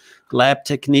 2,000 lab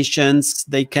technicians.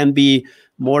 They can be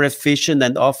more efficient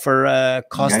and offer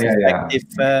cost-effective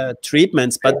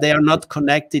treatments, but they are not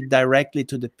connected directly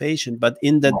to the patient. But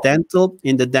in the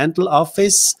dental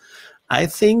office, I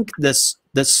think the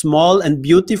small and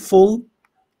beautiful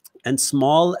and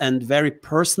small and very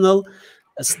personal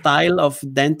style of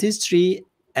dentistry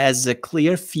as a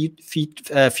clear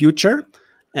future,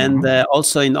 and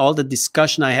also in all the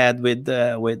discussion I had with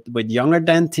younger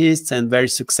dentists and very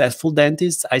successful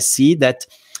dentists, I see that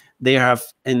they have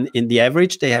in the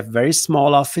average they have very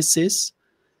small offices.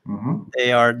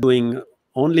 They are doing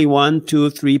only 1, 2,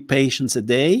 3 patients a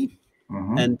day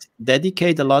and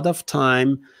dedicate a lot of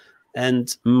time,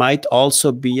 and might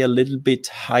also be a little bit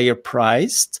higher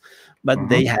priced, but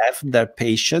they have their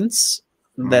patients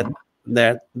that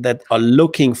are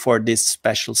looking for these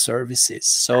special services.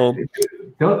 So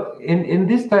in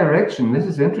this direction, this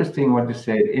is interesting what you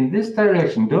said. In this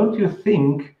direction, don't you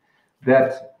think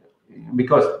that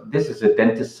because this is a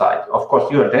dentist side. Of course,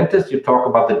 you're a dentist, you talk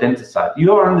about the dentist side.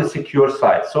 You are on the secure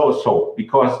side,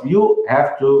 because you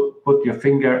have to put your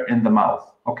finger in the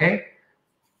mouth, okay?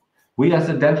 We as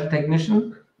a dental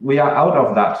technician, we are out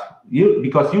of that.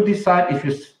 Because you decide if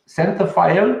you send the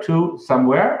file to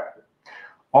somewhere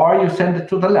or you send it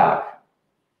to the lab,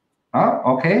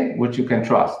 okay, which you can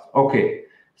trust. Okay,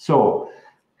 so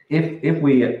if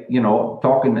we,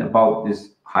 talking about this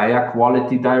higher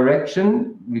quality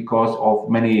direction because of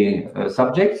many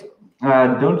subjects,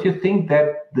 don't you think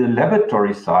that the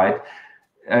laboratory side,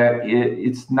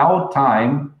 it's now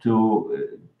time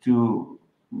to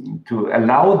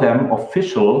allow them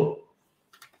official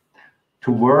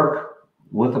to work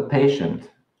with a patient?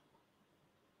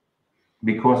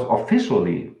 Because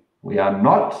officially we are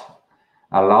not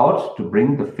allowed to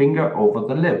bring the finger over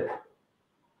the lip.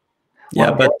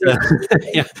 Yeah, but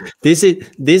yeah, this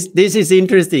is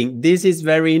interesting. This is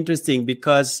very interesting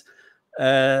because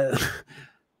the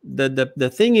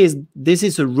thing is, this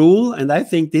is a rule, and I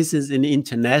think this is an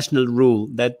international rule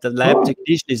that the lab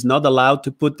technician is not allowed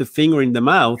to put the finger in the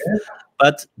mouth,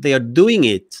 but they are doing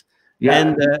it.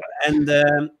 Yeah.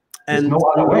 And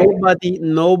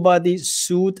nobody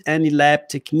sued any lab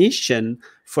technician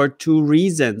for two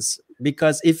reasons.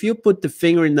 Because if you put the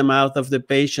finger in the mouth of the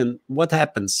patient, what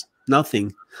happens?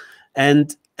 Nothing.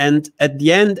 And at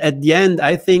the end,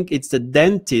 I think it's the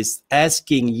dentist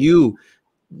asking you,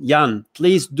 Jan,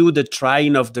 please do the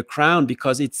trying of the crown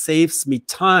because it saves me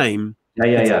time.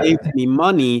 It saves me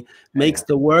money, makes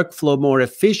the workflow more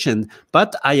efficient.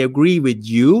 But I agree with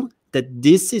you that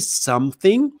this is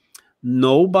something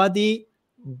nobody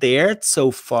dared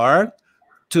so far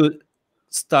to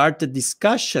start the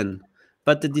discussion.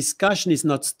 But the discussion is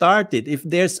not started. If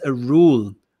there's a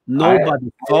rule,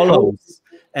 nobody follows,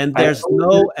 and there's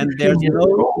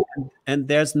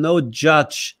no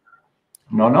judge.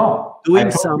 No.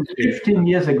 Doing something 15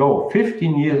 years ago,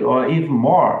 15 years or even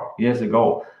more years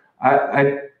ago,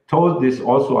 I told this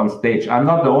also on stage. I'm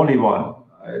not the only one.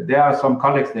 There are some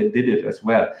colleagues that did it as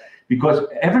well, because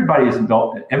everybody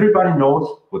knows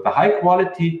with the high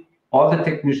quality, all the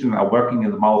technicians are working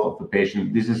in the mouth of the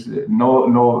patient. This is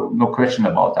no question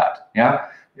about that. Yeah,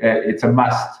 it's a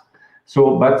must.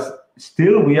 So, but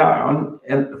still, we are on,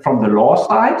 and from the law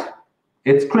side,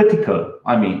 it's critical.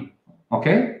 I mean,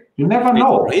 okay. You never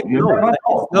know.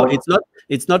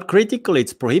 It's not critical.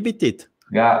 It's prohibited.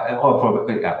 Yeah,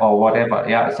 or whatever.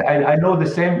 Yeah, so I know the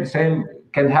same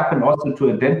can happen also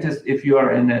to a dentist if you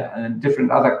are in a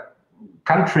different other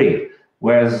country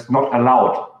where it's not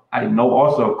allowed. I know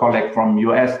also a colleague from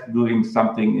US doing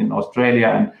something in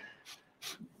Australia,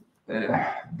 and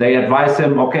they advise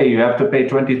him, okay, you have to pay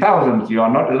 20,000. You are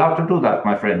not allowed to do that,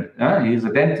 my friend. He's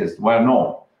a dentist. Well,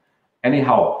 no.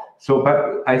 Anyhow, so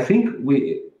but I think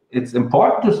it's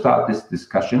important to start this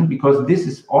discussion because this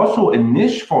is also a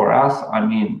niche for us. I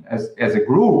mean, as a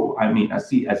group, I mean, I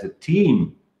see as a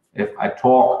team, if I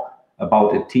talk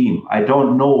about a team, I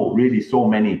don't know really so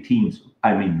many teams.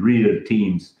 I mean, real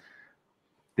teams.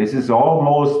 This is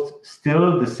almost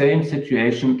still the same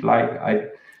situation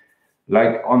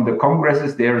like on the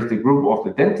congresses, there is the group of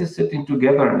the dentists sitting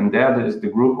together, and there is the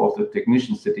group of the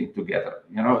technicians sitting together.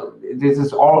 This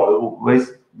is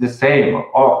always the same.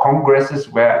 All congresses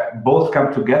where both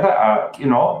come together are,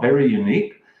 very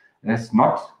unique. It's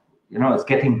not, it's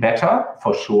getting better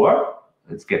for sure.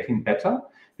 It's getting better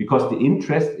because the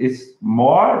interest is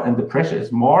more and the pressure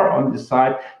is more on the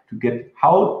side to get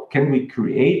how can we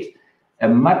create a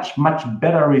much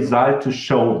better result to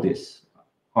show this.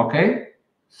 Okay.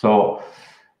 So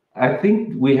I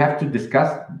think we have to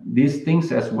discuss these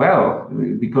things as well,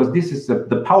 because this is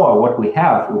the power what we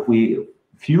have. If we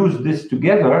fuse this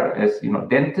together as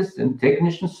dentist and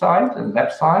technician side and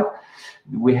lab side,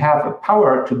 we have a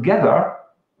power together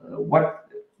what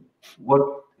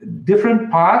different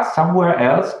parts somewhere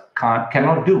else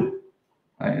cannot do.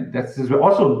 That's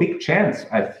also a big chance,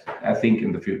 I think,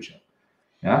 in the future.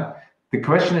 Yeah. The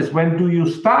question is, when do you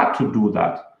start to do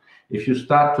that? If you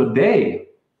start today,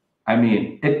 I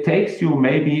mean, it takes you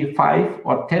maybe 5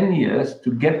 or 10 years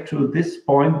to get to this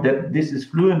point that this is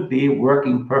fluently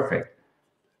working perfect.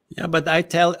 Yeah, but I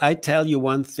tell you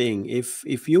one thing.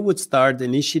 If you would start the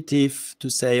initiative to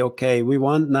say, okay, we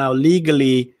want now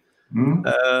legally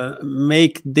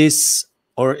make this,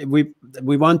 or we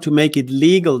want to make it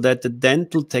legal that the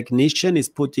dental technician is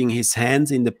putting his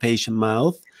hands in the patient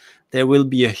mouth, there will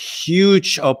be a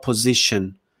huge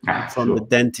opposition from the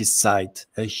dentist side,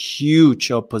 a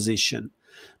huge opposition,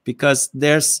 because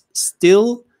there's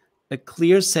still a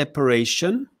clear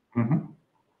separation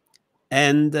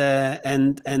and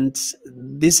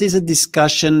this is a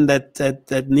discussion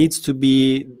that needs to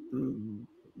be.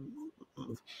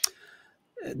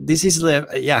 This is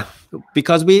yeah,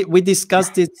 because we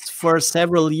discussed it for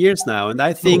several years now, and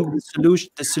I think the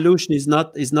solution is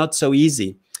not so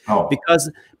easy. Oh.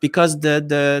 Because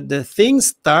the thing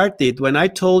started when I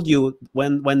told you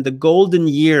when the golden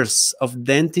years of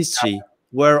dentistry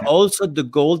were also the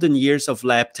golden years of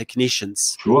lab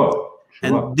technicians. Sure.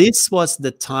 And this was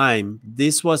the time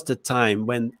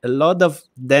when a lot of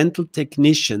dental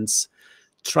technicians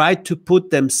tried to put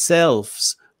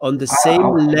themselves on the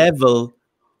same level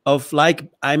of, like,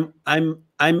 the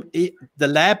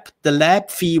lab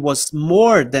fee was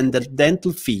more than the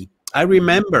dental fee. I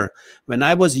remember when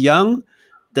I was young,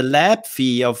 the lab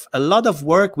fee of a lot of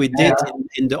work we did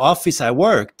in the office I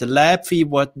worked, the lab fee,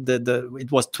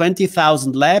 it was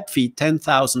 20,000 lab fee,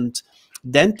 10,000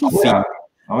 dental fee.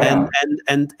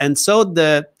 And so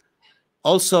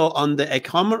also on the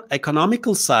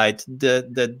economical side,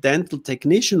 the dental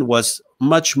technician was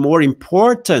much more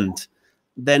important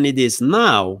than it is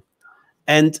now.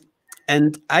 And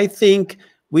I think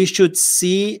we should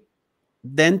see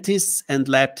dentists and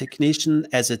lab technicians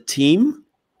as a team,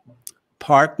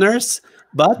 partners,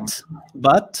 but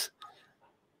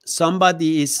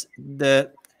somebody is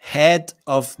the head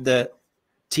of the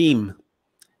team.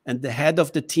 And the head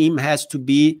of the team has to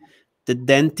be the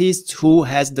dentist who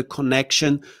has the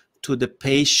connection to the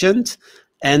patient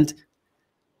and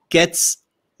gets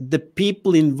the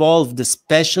people involved, the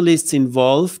specialists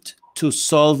involved, to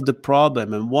solve the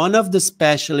problem. And one of the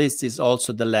specialists is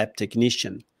also the lab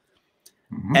technician.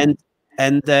 And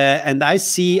I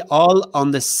see all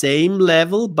on the same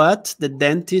level, but the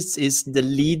dentist is the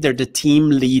leader, the team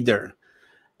leader.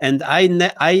 And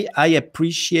I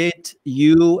appreciate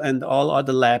you and all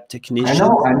other lab technicians.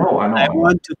 I know. I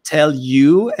want to tell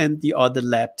you and the other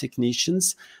lab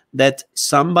technicians that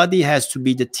somebody has to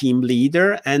be the team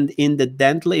leader. And in the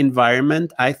dental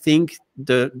environment, I think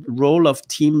the role of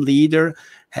team leader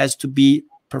has to be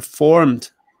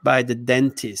performed by the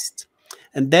dentist.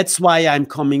 And that's why I'm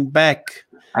coming back.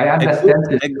 I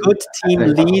understand a good team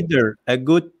leader, a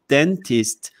good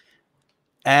dentist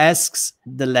asks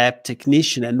the lab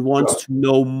technician and wants to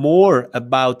know more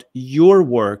about your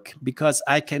work, because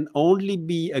I can only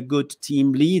be a good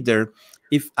team leader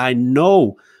if I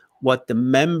know what the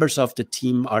members of the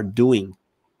team are doing.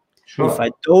 If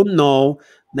I don't know,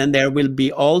 then there will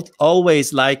be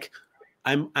always like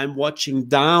I'm watching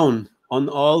down on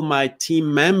all my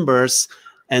team members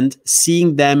and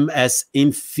seeing them as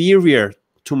inferior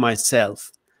to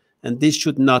myself, and this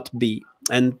should not be.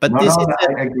 I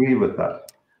agree with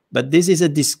that. But this is a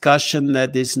discussion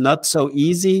that is not so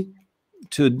easy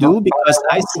to do, because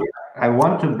I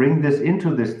want to bring this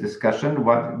into this discussion,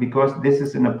 because this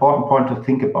is an important point to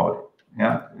think about it.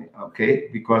 Yeah. Okay.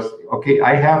 Because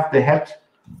I have the hat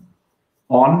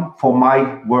on for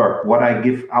my work, what I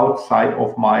give outside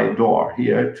of my door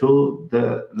here to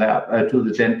the lab, to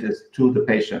the dentist, to the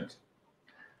patient.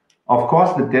 Of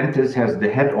course, the dentist has the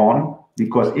hat on,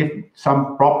 because if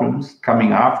some problems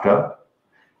coming after,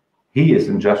 he is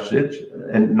in charge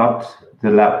and not the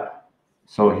lab.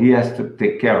 So he has to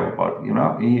take care about,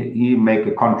 he make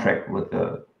a contract with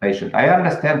the patient. I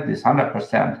understand this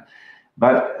 100%,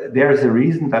 but there is a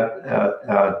reason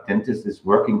that dentist is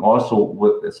working also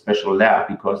with a special lab,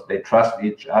 because they trust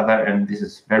each other, and this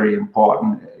is very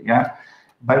important. Yeah.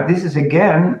 But this is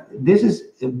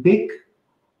a big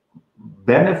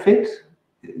benefit.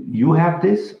 You have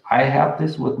this, I have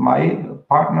this with my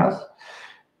partners.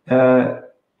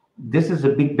 This is a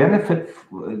big benefit,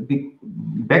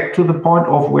 back to the point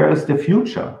of where is the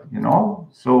future,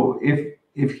 So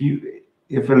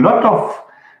if a lot of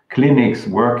clinics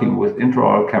working with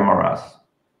intraoral cameras,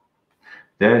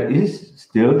 there is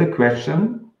still the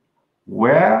question,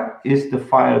 where is the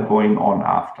file going on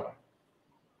after?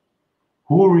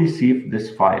 Who received this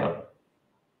file?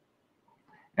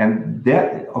 And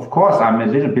that, of course, I'm a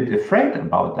little bit afraid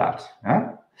about that.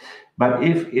 Huh? But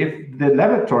if the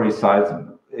laboratory side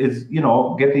is,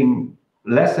 getting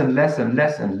less and less and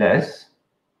less and less,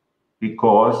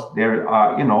 because there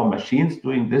are, machines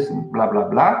doing this and blah, blah,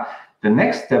 blah, the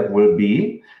next step will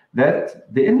be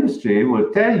that the industry will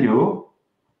tell you,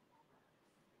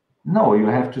 no, you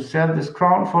have to sell this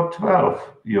crown for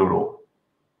 €12.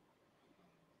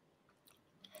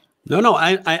 No,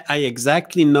 I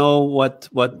exactly know what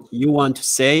you want to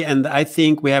say, and I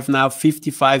think we have now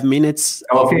 55 minutes.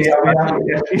 Okay.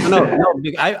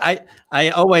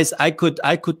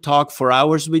 I could talk for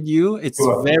hours with you. It's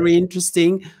very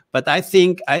interesting, but I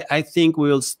think we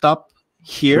will stop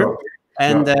here,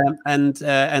 and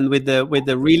with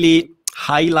the really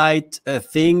highlight a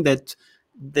thing that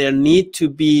there need to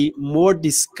be more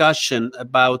discussion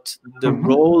about the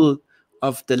role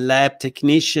of the lab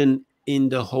technician in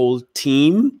the whole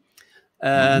team.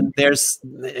 I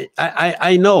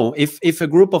know if a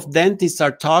group of dentists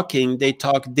are talking, they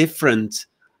talk different.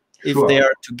 If they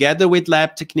are together with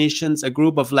lab technicians, a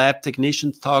group of lab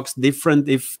technicians talks different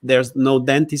if there's no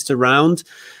dentist around.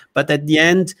 But at the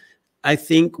end, I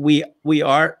think we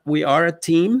are a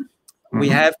team.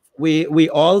 We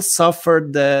all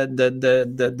suffered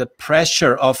the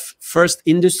pressure of first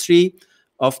industry,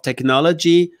 of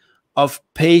technology, of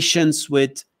patients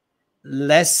with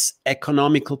less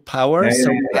economical power.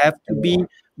 So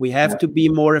we have to be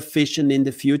more efficient in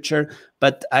the future.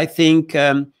 But I think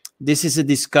this is a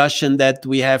discussion that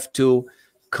we have to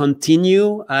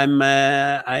continue.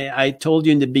 I told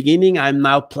you in the beginning, I'm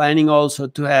now planning also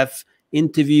to have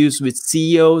interviews with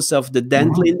CEOs of the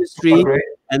dental industry,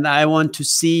 and I want to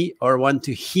see or want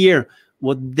to hear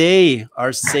what they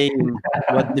are saying,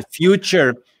 what the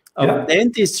future of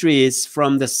dentistry is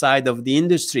from the side of the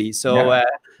industry. So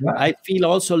I feel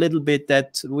also a little bit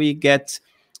that we get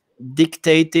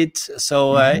dictated.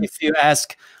 So if you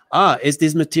ask, is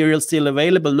this material still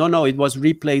available? No, it was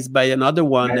replaced by another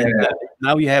one. And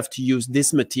now you have to use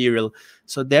this material.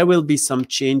 So there will be some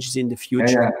changes in the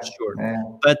future, for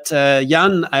sure. But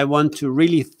Jan, I want to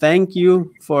really thank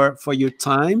you for your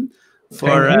time,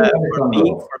 for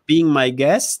being my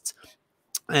guest.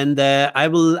 And I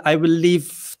will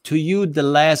leave to you the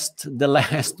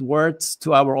last words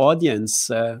to our audience.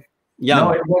 Jan.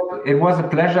 No, it was a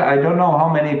pleasure. I don't know how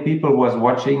many people was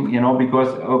watching, because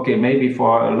okay, maybe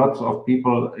for lots of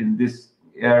people in this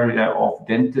area of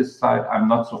dentist side, I'm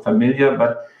not so familiar,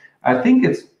 but I think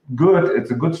it's good.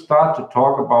 It's a good start to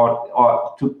talk about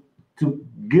or to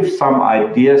give some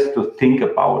ideas to think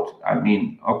about. I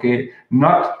mean, okay,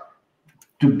 not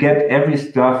to get every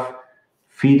stuff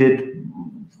feeded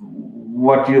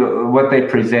what they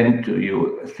present to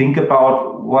you. Think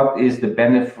about what is the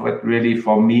benefit really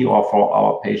for me or for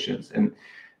our patients. And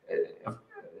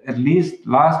at least,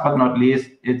 last but not least,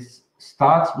 it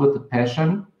starts with the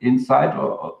passion inside.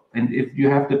 And if you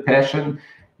have the passion,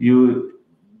 you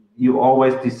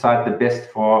always decide the best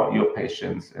for your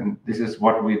patients. And this is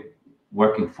what we're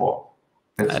working for.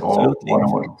 That's all what I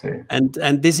want to say.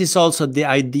 And this is also the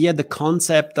idea, the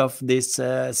concept of this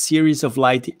series of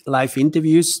live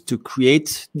interviews, to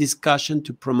create discussion,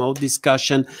 to promote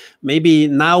discussion. Maybe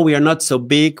now we are not so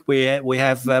big. We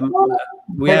have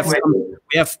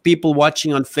people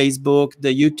watching on Facebook.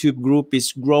 The YouTube group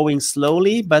is growing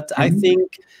slowly, but I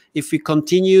think if we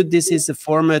continue, this is a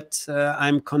format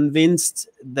I'm convinced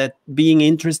that being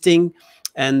interesting.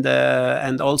 And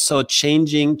also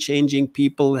changing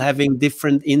people, having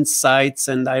different insights,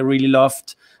 and I really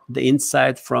loved the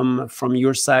insight from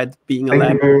your side, being a lab.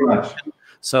 Thank you very much.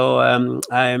 So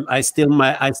I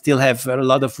still have a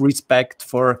lot of respect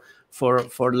for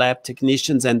lab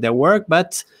technicians and their work,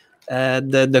 but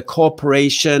the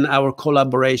cooperation, our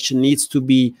collaboration needs to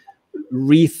be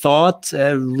rethought,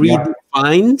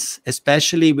 redefined,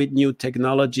 especially with new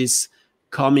technologies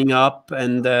coming up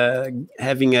and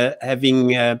having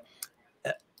a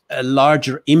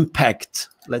larger impact,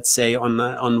 let's say,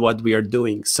 on what we are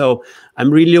doing. So I'm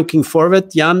really looking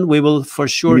forward, Jan. We will for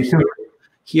sure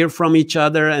hear from each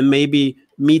other and maybe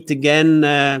meet again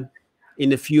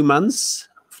in a few months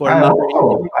for another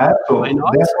interview. Why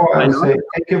not? Therefore, I say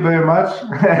thank you very much.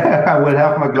 I will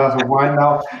have my glass of wine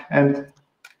now. And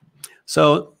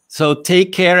so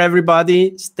take care,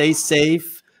 everybody. Stay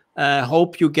safe.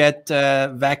 Hope you get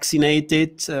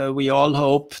vaccinated. We all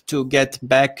hope to get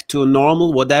back to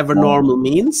normal, whatever normal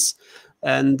means.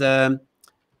 And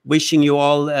wishing you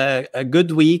all a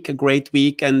good week, a great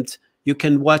week. And you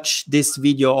can watch this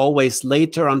video always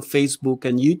later on Facebook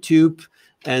and YouTube.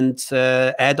 And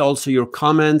add also your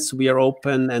comments. We are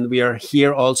open and we are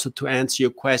here also to answer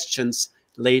your questions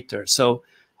later. So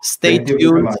stay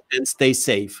tuned and stay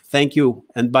safe. Thank you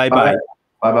and bye-bye.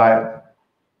 Bye-bye.